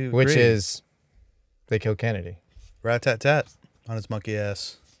agree. which is they killed Kennedy. Rat-tat-tat on his monkey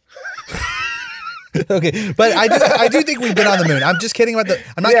ass. Okay, but I do think we've been on the moon. I'm just kidding about the.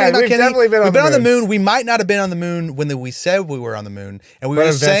 I'm not Yeah, kidding about we've Kennedy. definitely been on We've the been on the moon. moon. We might not have been on the moon when we said we were on the moon, and we But were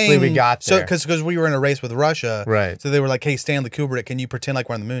eventually saying we got there. because we were in a race with Russia, Right. So they were like, "Hey, Stanley Kubrick, can you pretend like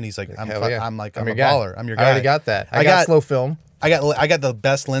we're on the moon?" He's like, "I'm Hell yeah. a your baller. guy. I'm your guy." I already got that. I got got slow film. I got the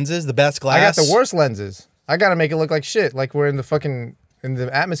best lenses, the best I glass. got the worst lenses. I got to make it look like shit, like we're in the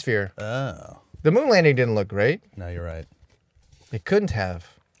atmosphere. Oh, The moon landing didn't look great. no, you're right. It couldn't have.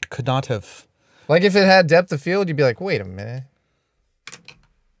 Could not have. Like if it had depth of field, you'd be like, wait a minute.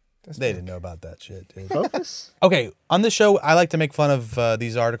 They didn't know about that shit, dude. Focus. Okay, on the show, I like to make fun of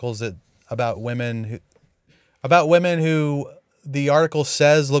these articles about women who the article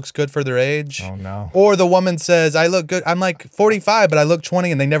says looks good for their age. Oh, no. Or the woman says, "I look good. I'm like 45, but I look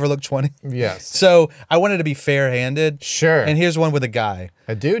 20," and they never look 20. Yes. So I wanted to be fair-handed. Sure. And here's one with a guy.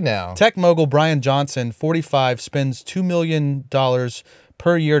 A dude now. Tech mogul Brian Johnson, 45, spends $2 million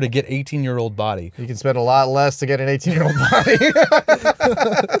per year to get 18-year-old body. You can spend a lot less to get an 18-year-old body.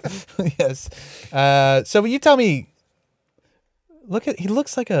 Yes. So you tell me. He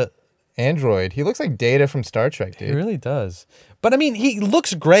looks like a Android. He looks like Data from Star Trek, dude. He really does. But I mean, he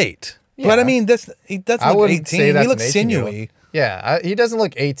looks great. Yeah. But I mean, he doesn't I look wouldn't 18. say that's He looks an 18-year-old. sinewy. Yeah, he doesn't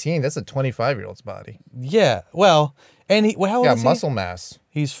look 18. That's a 25-year-old's body. Yeah. Well, and how old Got is he? muscle mass.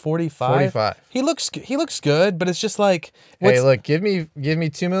 He's 45. 45. He looks good, but it's just like Hey, look, give me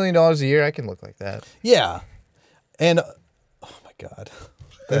 $2 million a year. I can look like that. Yeah. And oh my god.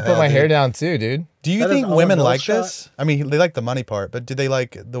 I put my hair down too, dude. Do you That is think Owen women Mills like shot? this? I mean, they like the money part, but do they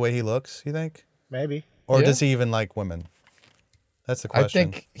like the way he looks, you think? Maybe. Or Yeah. does he even like women? That's the I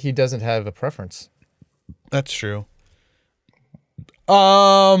question. think he doesn't have a preference. That's true.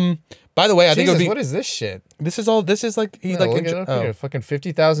 By the way, I think it would Jesus, be what is this shit? this is like he's Yeah, like look it up here. Fucking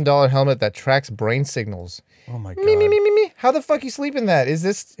 $50,000 helmet that tracks brain signals. oh my god. Me. How the fuck you sleep in that? Is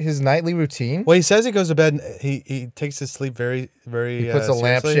this his nightly routine? Well, he says he goes to bed and he takes his sleep very, very He puts a seriously.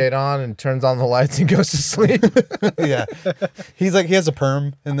 lampshade on and turns on the lights and goes to sleep. Yeah. He's like he has a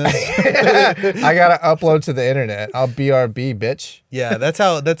perm in this. I gotta upload to the internet. I'll BRB, bitch. Yeah, that's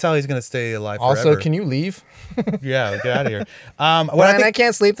how he's gonna stay alive Also, forever. can you leave? Yeah, get out of here. What Brian, I I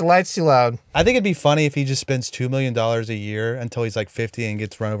can't sleep. The light's too loud. think it'd be funny if he just spends $2 million a year until he's like 50 and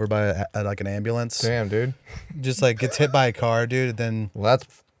gets run over by like an ambulance. Damn, dude. Just like gets hit by a car, dude. And then Well,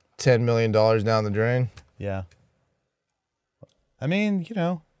 that's $10 million down the drain. yeah. I mean,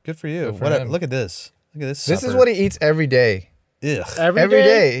 good for you. Good for What? him. Look at this. Look at this. This is supper. what he eats every day. Ugh. Every Every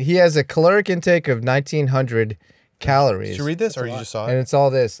day? day. He has a caloric intake of 1,900 calories. Did you read this or you just saw And it? it's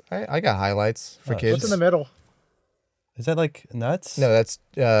all this. I got highlights for kids. What's in the middle? Is that like nuts? No, that's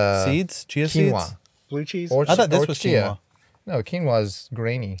Seeds? Chia quinoa. seeds? Blue cheese? Or I thought this or was chia. quinoa. No, quinoa's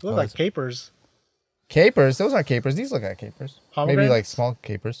grainy. Look like capers. Capers. Those aren't capers. These look like capers. Maybe Pomegranates? like small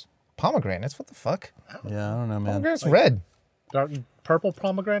capers. Pomegranates. What the fuck? Yeah, I don't know, man. Pomegranate's red. Dark purple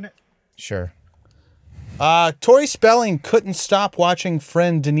pomegranate? Sure. Tori Spelling couldn't stop watching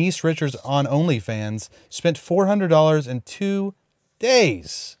friend Denise Richards on OnlyFans. Spent $400 in 2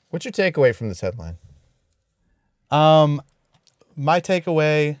 days. What's your takeaway from this headline? My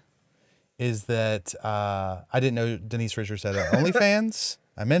takeaway is that I didn't know Denise Richards had OnlyFans.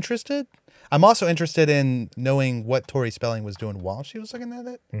 I'm interested. I'm also interested in knowing what Tori Spelling was doing while she was looking at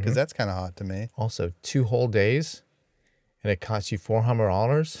it, because that's kind of hot to me. Also, 2 whole days, and it cost you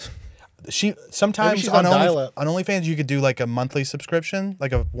 $400. She sometimes she's on on dial-up. OnlyFans you could do like a monthly subscription,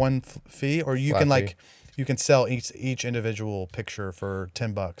 like a fee, or you Flat can fee. like you can sell each individual picture for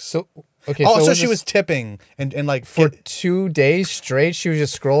 $10. So okay. Also, so she was tipping and like for 2 days straight. She was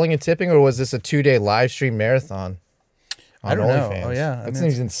just scrolling and tipping, or was this a 2-day live stream marathon? I don't know. OnlyFans? Oh, yeah. I That mean,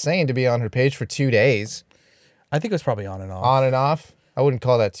 seems insane to be on her page for 2 days, I think it was probably on and off. on and off. I wouldn't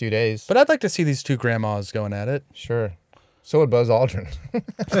call that 2 days. But I'd like to see these two grandmas going at it. Sure. So would Buzz Aldrin.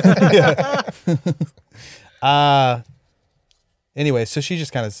 Anyway, so she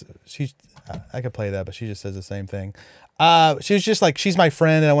just kind of I could play that, but she just says the same thing. She was just like, she's my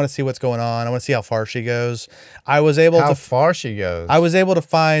friend, and I want to see what's going on. I want to see how far she goes. I was able How to far she goes. I was able to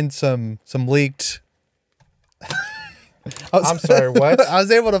find some leaked. I'm sorry, what? I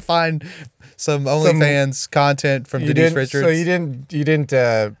was able to find some OnlyFans content from You Denise didn't. Richards. So you didn't.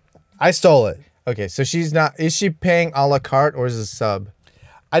 I stole it. Okay, so she's not. Is she paying a la carte or is it a sub?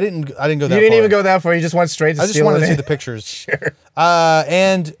 I didn't go that You far. didn't even go that far. You just went straight to I just stealing wanted to see it. the pictures. Sure.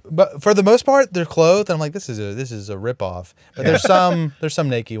 But for the most part, they're clothed. And I'm like, this is a ripoff. But there's some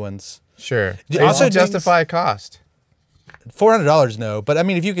naked ones. Sure. Also, Also things- justify cost. $400, no. But I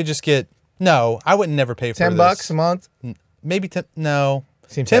mean, if you could just get I wouldn't never pay for $10 this. a month. Maybe 10. No,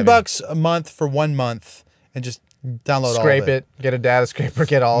 Seems $10 heavy. a month for 1 month, and just download Scrape all of it. Get a data scraper,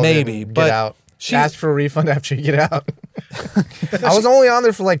 get all Maybe, of it, and but get out. she- Ask for a refund after you get out. I was only on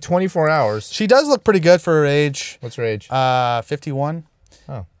there for like 24 hours. She does look pretty good for her age. What's her age? 51.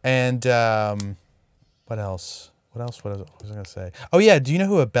 Oh. And what else? What was I gonna say? Oh yeah, do you know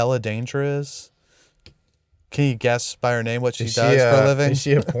who a Bella Danger is? Can you guess by her name what she does for a living? Is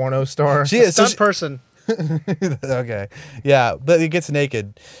she a porno star? She is. So Stunt person. okay, yeah, but it gets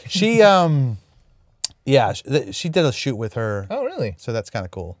naked. She yeah, she did a shoot with her, Oh, really? so that's kind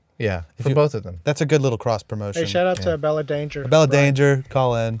of cool. Yeah, for you- both of them. That's a good little cross promotion. Hey, shout out to Bella Danger. Bella Danger,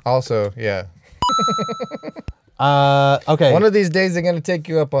 call in. Also, yeah. Okay. One of these days they're going to take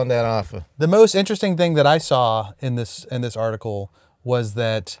you up on that offer. The most interesting thing that I saw in this article was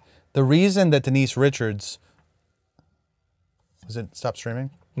that the reason that Denise Richards was it stop streaming?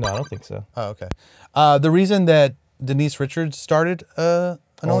 No, I don't think so. Oh, okay. The reason that Denise Richards started an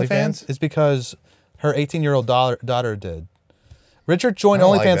OnlyFans OnlyFans? is because her 18-year-old daughter did. Richard joined I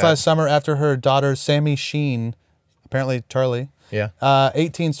don't like OnlyFans that. last summer after her daughter, Sammy Sheen, apparently Charlie,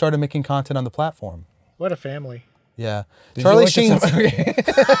 18, started making content on the platform. What a family. Yeah. Did Charlie you look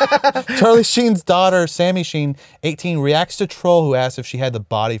at Sheen's Charlie Sheen's daughter, Sammy Sheen, 18, reacts to troll who asks if she had the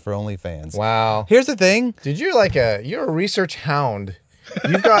body for OnlyFans. Wow. Here's the thing. Dude, you're a research hound.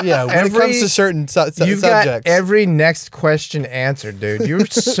 You've got When it comes to certain you've subjects. got every next question answered, dude. You're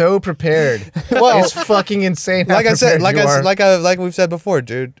so prepared. Well, it's fucking insane. How like I said, prepared like we've said before,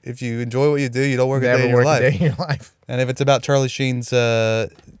 dude. If you enjoy what you do, you don't work a day in your life. And if it's about Charlie Sheen's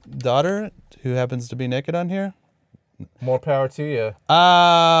daughter, who happens to be naked on here, more power to you.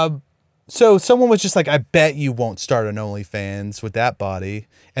 So someone was just like, I bet you won't start an OnlyFans with that body.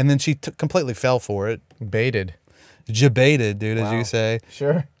 And then she completely fell for it. Baited. Jebaited, dude, as you say.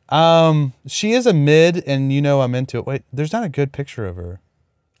 Sure. She is a mid, and you know I'm into it. Wait, there's not a good picture of her.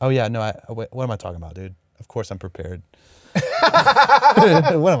 Oh, yeah, no, wait, what am I talking about, dude? Of course I'm prepared.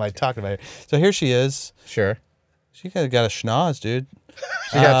 What am I talking about here? So here she is. Sure. She got a schnoz, dude.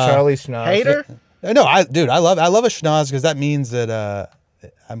 She got Charlie Schnoz. Hater? No, I love a schnoz because that means that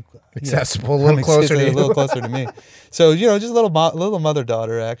I'm accessible, a little closer to you. A little closer to me. So, just a little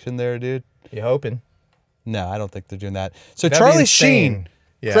mother-daughter action there, dude. You hoping? No, I don't think they're doing that. So That'd be Charlie insane.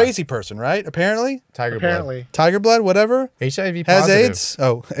 Sheen, crazy person, right? Apparently? Apparently. Tiger blood, whatever? HIV positive. Has AIDS?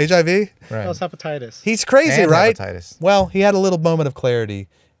 Oh, HIV? Right. Plus hepatitis. He's crazy, And right? hepatitis. Well, he had a little moment of clarity.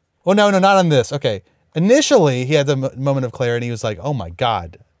 Well, no, not on this. Okay. Initially, he had the moment of clarity. He was like, oh my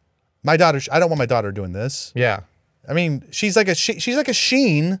God, my daughter, I don't want my daughter doing this. Yeah. I mean, she's like a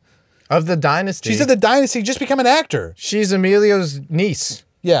Sheen. Of the dynasty. She's in the dynasty. Just become an actor. She's Emilio's niece.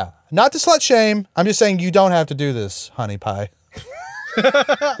 Yeah. Not to slut shame. I'm just saying you don't have to do this, honey pie.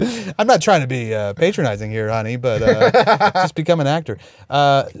 I'm not trying to be patronizing here, honey, but just become an actor.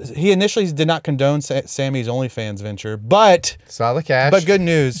 He initially did not condone Sammy's OnlyFans venture, but saw the cash. But good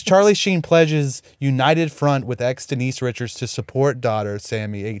news, Charlie Sheen pledges united front with ex Denise Richards to support daughter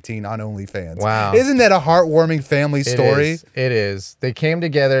Sammy, 18, on OnlyFans. Wow, isn't that a heartwarming family story? It is. They came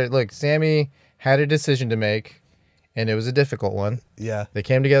together. Look, Sammy had a decision to make, and it was a difficult one. Yeah, they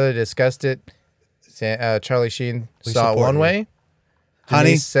came together, discussed it. Charlie Sheen saw it one way. Honey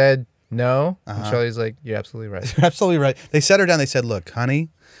Denise said no. And Charlie's like, you're absolutely right. You're absolutely right. They set her down. They said, look, honey,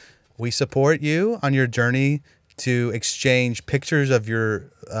 we support you on your journey to exchange pictures of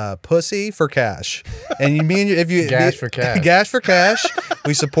your pussy for cash. And you mean if you gash for cash. Gash for cash.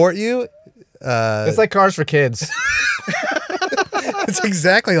 We support you. It's like Cars for Kids. It's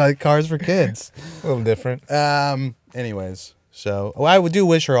exactly like Cars for Kids. A little different. Anyways. So I do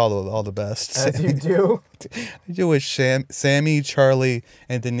wish her all the best. As you do. I do wish Sammy, Charlie,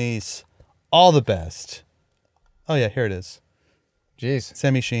 and Denise all the best. Oh yeah, here it is. Jeez.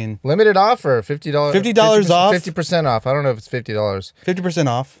 Sammy Sheen. Limited offer, $50. $50 off. 50% off. I don't know if it's $50. 50%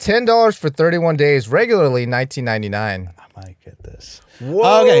 off. $10 for 31 days. Regularly $19.99. I might get this.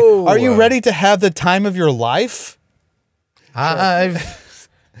 Whoa. Okay. Are you ready to have the time of your life? I've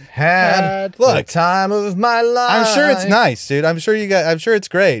had the time of my life. I'm sure it's nice, dude. I'm sure it's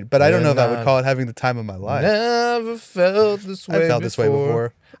great, but I don't know if I would call it having the time of my life. Never felt this way. I felt this way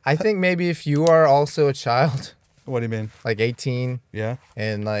before. I think maybe if you are also a child. What do you mean? Like 18. Yeah.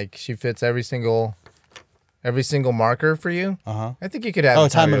 And like she fits every single marker for you. I think you could have the the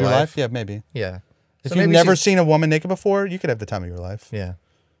time of your life. Yeah, maybe. Yeah. If you've never seen a woman naked before, you could have the time of your life. Yeah.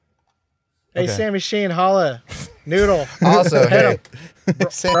 Hey, Okay. Sammy Sheen, holla. Noodle. Also, hey,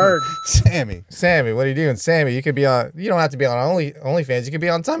 Bird. Sammy, what are you doing? Sammy, you could be on. You don't have to be on OnlyFans. You could be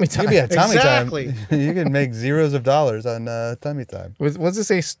on Tummy Time. You could be on Tummy Exactly. Time. You can make zeros of dollars on Tummy Time. What's it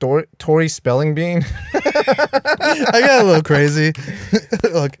say? Tory spelling bean. I got a little crazy.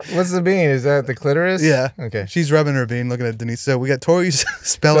 Look, what's the bean? Is that the clitoris? Yeah. Okay. She's rubbing her bean, looking at Denise. So we got Tori's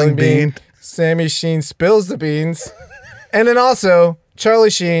spelling bean. Sammy Sheen spills the beans, and then also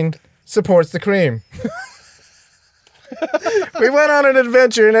Charlie Sheen supports the cream. We went on an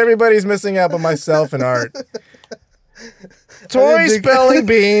adventure and everybody's missing out but myself and Art. Tori spelling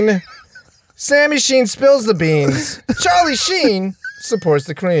bean. Sammy Sheen spills the beans. Charlie Sheen supports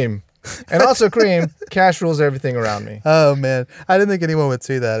the cream. And also cream, cash rules everything around me. Oh, man. I didn't think anyone would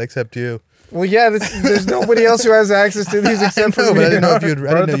see that except you. Well, yeah, there's nobody else who has access to these except for me. But I didn't know if you'd,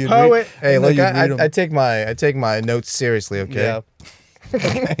 I didn't know you'd read. Hey, look, I take my notes seriously, okay? Yeah.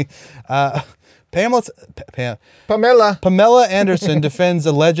 Okay. Pamela Anderson defends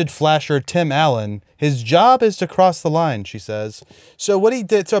alleged flasher Tim Allen. His job is to cross the line, she says. So what he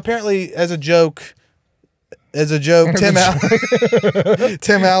did, so apparently as a joke, Tim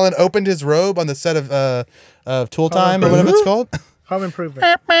Allen opened his robe on the set of Tool Time or whatever it's called. Home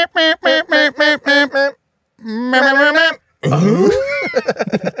Improvement.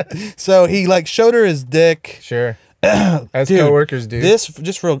 So he like showed her his dick. Sure. As coworkers do. This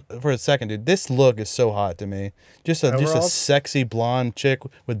just for a second, dude. This look is so hot to me. Just a Overalls? sexy blonde chick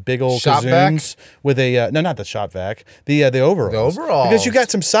with big old Shop kazoons with a no, not the shop vac, the overalls. The overalls. Because you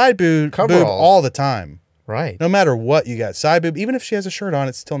got some side boob Coveralls. all the time. Right. No matter what you got, side boob. Even if she has a shirt on,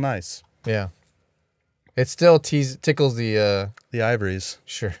 it's still nice. Yeah. It still tickles the The ivories.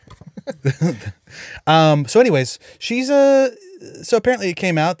 sure. So anyways, she's so apparently it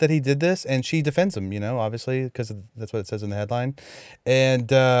came out that he did this, and she defends him, obviously, because that's what it says in the headline.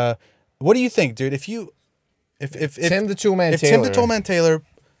 And what do you think, dude? If Tim the Toolman if Taylor. Tim the Toolman Taylor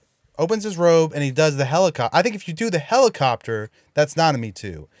opens his robe and he does the helicopter, I think if you do the helicopter, that's not a Me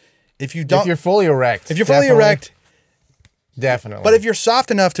Too. If you don't, If you're fully erect. if you're fully definitely. erect, Definitely. but if you're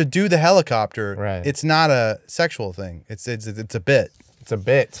soft enough to do the helicopter, Right. it's not a sexual thing. It's a bit. it's a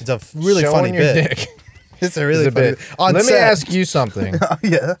bit. It's a really Showing funny your bit. dick. It's a really It's a funny bit. bit. On Let me set. ask you something.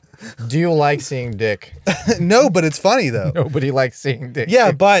 Yeah. Do you like seeing dick? No, but it's funny though. Nobody likes seeing dick.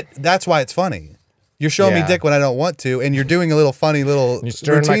 Yeah, but that's why it's funny. You're showing me Yeah. dick when I don't want to, and you're doing a little funny little You're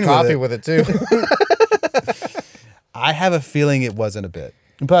stirring my routine coffee with with it too. I have a feeling it wasn't a bit.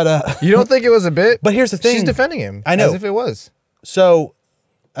 But You don't think it was a bit? But here's the thing. She's defending him. I know. As if it was. so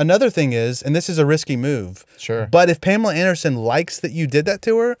another thing is, and this is a risky move. Sure. But if Pamela Anderson likes that you did that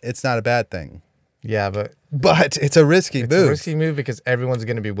to her, it's not a bad thing. Yeah, but But it's a risky it's move. a risky move because everyone's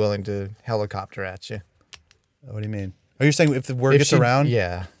going to be willing to helicopter at you. What do you mean? Are you saying if the word If gets she- around?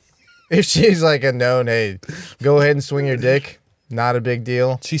 Yeah. If she's like a known, hey, go ahead and swing your dick. Not a big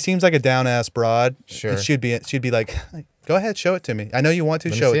deal. She seems like a down ass broad. Sure. And she'd be like, go ahead, show it to me. I know you want to.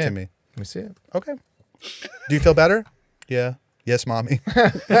 Let me Show see it to me. Let me see it. Okay. Do you feel better? Yeah. Yes, mommy.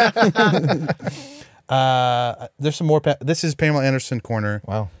 There's some more. This is Pamela Anderson corner.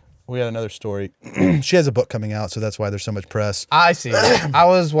 Wow. We got another story. She has a book coming out, so that's why there's so much press. I see. I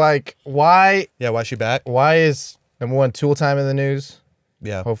was like, why Yeah, why is she back? is number one Tool Time in the news?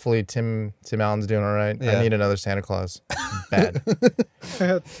 Yeah. Hopefully Tim Allen's doing all right. Yeah. I need another Santa Claus. Bad.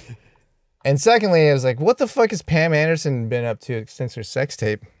 And secondly, I was like, what the fuck has Pam Anderson been up to since her sex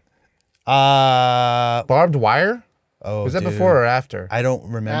tape? Barbed wire? Oh, Was that dude. before or after? I don't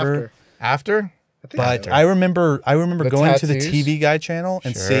remember. After? But I remember The going to the tattoos? TV Guide channel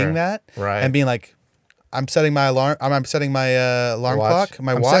and Sure. seeing that, Right. and being like, I'm setting my alarm. I'm setting my alarm clock,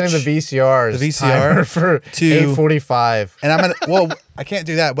 my I'm watch, setting the VCRs. The VCR for to- 8:45. and I'm gonna. Well, I can't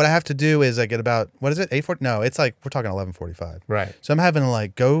do that. What I have to do is like at about what is it? 8:40? No, it's like we're talking 11:45. Right. So I'm having to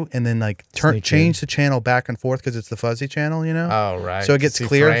like go and then like Sneak change the channel back and forth because it's the fuzzy channel, Oh, right. So it gets See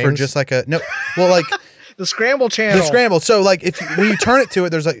clear for frames? just like a no. Well, like The scramble channel. the scramble. So like if when you turn it to it,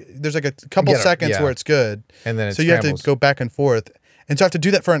 there's a couple Get it, seconds yeah. where it's good, And then it so you have to scrambles. go back and forth, and so I have to do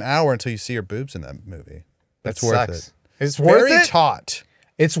that for an hour until you see her boobs in that movie. That's That worth sucks. it. It's worth Very it? taut.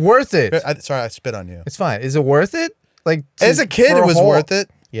 It's worth it. Sorry, I spit on you. It's fine. Is it worth it? Like As a kid, for it was whole- worth it.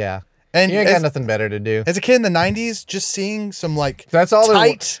 Yeah. And You ain't as- got nothing better to do. As a kid in the '90s, just seeing some like That's all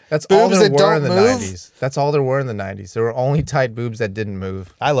tight That's all boobs there that were don't in the move. 90s. That's all there were in the 90s. There were only tight boobs that didn't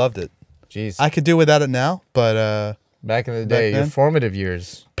move. I loved it. Jeez. I could do without it now, but Back in the day, your then? formative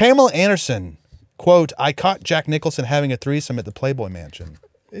years. Pamela Anderson, quote, I caught Jack Nicholson having a threesome at the Playboy Mansion.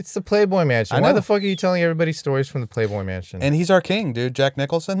 It's the Playboy Mansion. I Why know. the fuck are you telling everybody stories from the Playboy Mansion? And he's our king, dude, Jack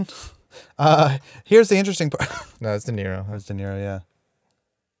Nicholson. Here's the interesting part. No, it's De Niro. That's De Niro, yeah.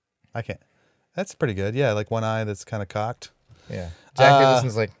 I can't. That's pretty good. Yeah, like one eye that's kind of cocked. Yeah. Jack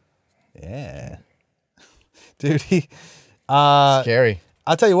Nicholson's like, Yeah. Dude, he... scary.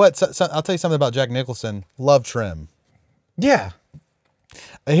 I'll tell you what. I'll tell you something about Jack Nicholson. Love trim. Yeah.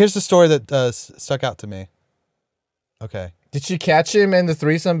 Here's the story that stuck out to me. Okay. Did she catch him in the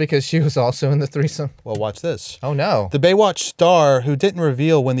threesome because she was also in the threesome? Well, watch this. Oh, no. The Baywatch star, who didn't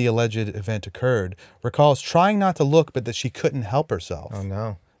reveal when the alleged event occurred, recalls trying not to look, but that she couldn't help herself. Oh,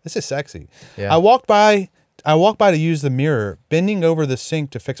 no. This is sexy. Yeah. I walked by to use the mirror, bending over the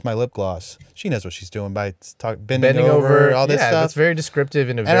sink to fix my lip gloss. She knows what she's doing by bending over all this yeah, stuff. that's very descriptive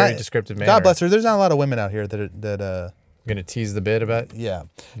in a And very descriptive manner. God bless her. There's not a lot of women out here that I'm going to tease the bit about yeah.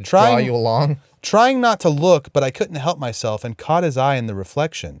 draw you along. Trying not to look, but I couldn't help myself and caught his eye in the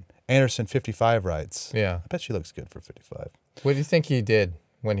reflection. Anderson 55 writes. Yeah. I bet she looks good for 55. What do you think he did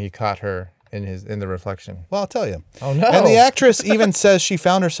when he caught her in the reflection? Well, I'll tell you. Oh, no. And the actress even says she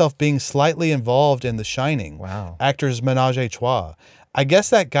found herself being slightly involved in The Shining. Wow. Actor's menage a trois. I guess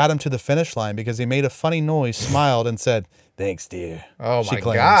that got him to the finish line because he made a funny noise, smiled, and said, "Thanks, dear." Oh, She my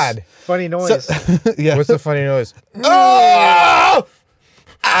claims. God. Funny noise. Yeah. What's the funny noise? Oh!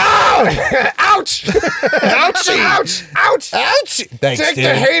 Ouch! Ouch! Ouch! Ouch! Thanks, Take dude.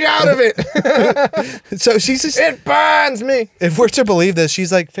 the hate out of it. So she's just, It burns me. if we're to believe this,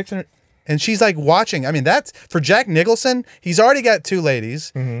 she's like fixing her, and she's like watching. I mean, that's for Jack Nicholson. He's already got 2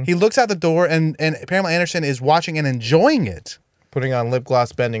 ladies. He looks out the door, and Pam Anderson is watching and enjoying it. Putting on lip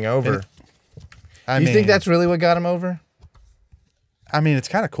gloss, bending over. I You mean, think that's really what got him over? I mean, it's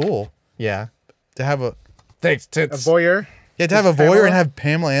kind of cool Yeah. to have a Thanks, A tits. voyeur. yeah to have a Pamela? voyeur and have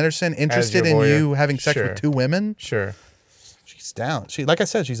Pamela Anderson interested in voyeur. you having sex Sure. with 2 women. Sure. She's down. She, like I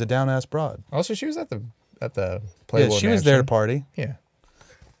said, she's a down ass broad. Also, she was at the Yeah, Playboy she was there to Mansion. party. Yeah.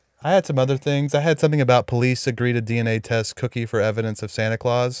 I had some other things. I had something about police agree to DNA test cookie for evidence of Santa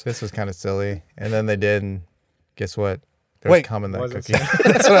Claus. This was kind of silly. And then they did, and guess what? There was Wait. cum in that Was it cookie.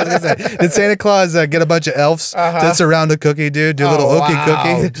 That's what I was gonna say. Did Santa Claus get a bunch of elves to surround a cookie, dude? Do a little Oh, ookie wow.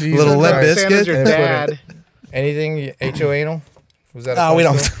 cookie, Jesus little limp Christ. Santa's biscuit. your And put it- dad. Anything HO anal? Was that? No, we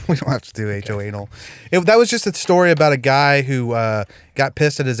don't. possible? We don't have to do HO anal. That was just a story about a guy who got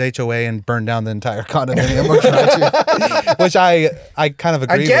pissed at his HOA and burned down the entire condominium, which I kind of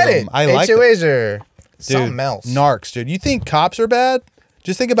agree I get with it. him. I like it. HOAs are Dude, something else. narcs, dude. You think cops are bad?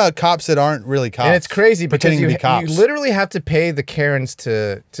 Just think about cops that aren't really cops. And it's crazy because pretending you, to be cops. you literally have to pay the Karens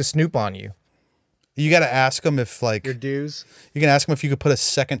to snoop on you. You got to ask them if like Your dues. you can ask them if you could put a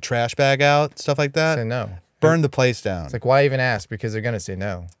second trash bag out, stuff like that. Say no. Burn the place down. It's like, why even ask? Because they're gonna say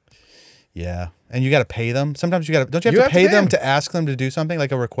no. Yeah, and you got to pay them. Sometimes you got to. Don't you have You to have to pay pay them them. to ask them to do something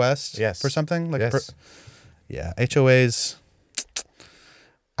like a request? Yes. For something like. Yes. Yeah, HOAs.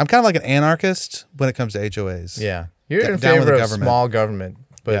 I'm kind of like an anarchist when it comes to HOAs. Yeah. You're in Down with favor the of government. small government,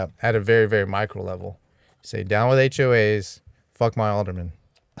 but Yeah. at a very, very micro level. Say down with HOAs, fuck my alderman.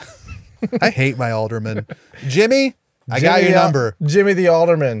 I hate my alderman. Jimmy, I got your number. Jimmy the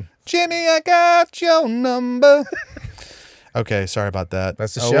alderman. Jimmy, I got your number. Okay, sorry about that.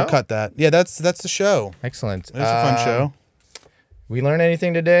 That's the We'll show? cut that. Yeah, that's the show. Excellent. It was a fun show. We learned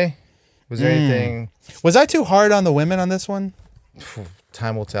anything today? Was there anything? Was I too hard on the women on this one?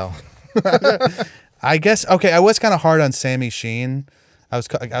 Time will tell. I guess. Okay, I was kind of hard on Sammy Sheen. I was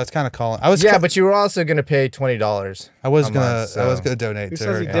kind of calling. Yeah, but you were also gonna pay $20. I was a gonna month, I was so- gonna donate Who to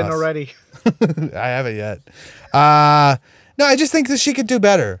says her. he didn't already? I haven't yet. No, I just think that she could do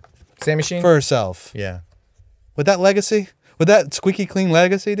better Sam Machine? for herself. Yeah. With that legacy, with that squeaky clean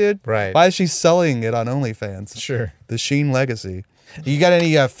legacy, dude. Right. Why is she selling it on OnlyFans? Sure. The Sheen legacy. You got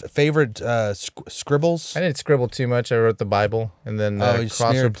any favorite scribbles? I didn't scribble too much. I wrote the Bible, and then the you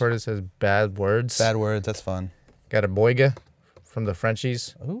cross smeared. report it says bad words. Bad words. That's fun. Got a boiga from the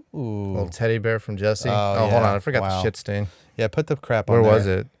Frenchies. Ooh. Little teddy bear from Jesse. Oh, Hold yeah. on. I forgot Wow. the shit stain. Yeah, put the crap on Where there. was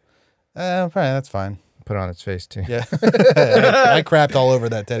it? Probably, that's fine. Put it on its face, too. Yeah. I crapped all over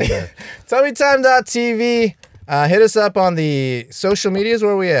that teddy bear. TummyTime.tv. Hit us up on the social medias.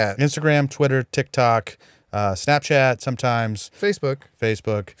 Where are we at? Instagram, Twitter, TikTok, Snapchat, sometimes Facebook.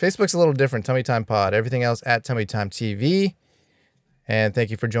 Facebook. Facebook's a little different. Tummy Time Pod. Everything else at Tummy Time TV. And thank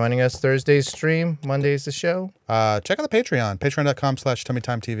you for joining us. Thursday's stream. Monday's the show. Check out the Patreon,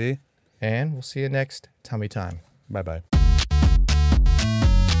 patreon.com/TummyTimeTV. And we'll see you next Tummy Time. Bye-bye.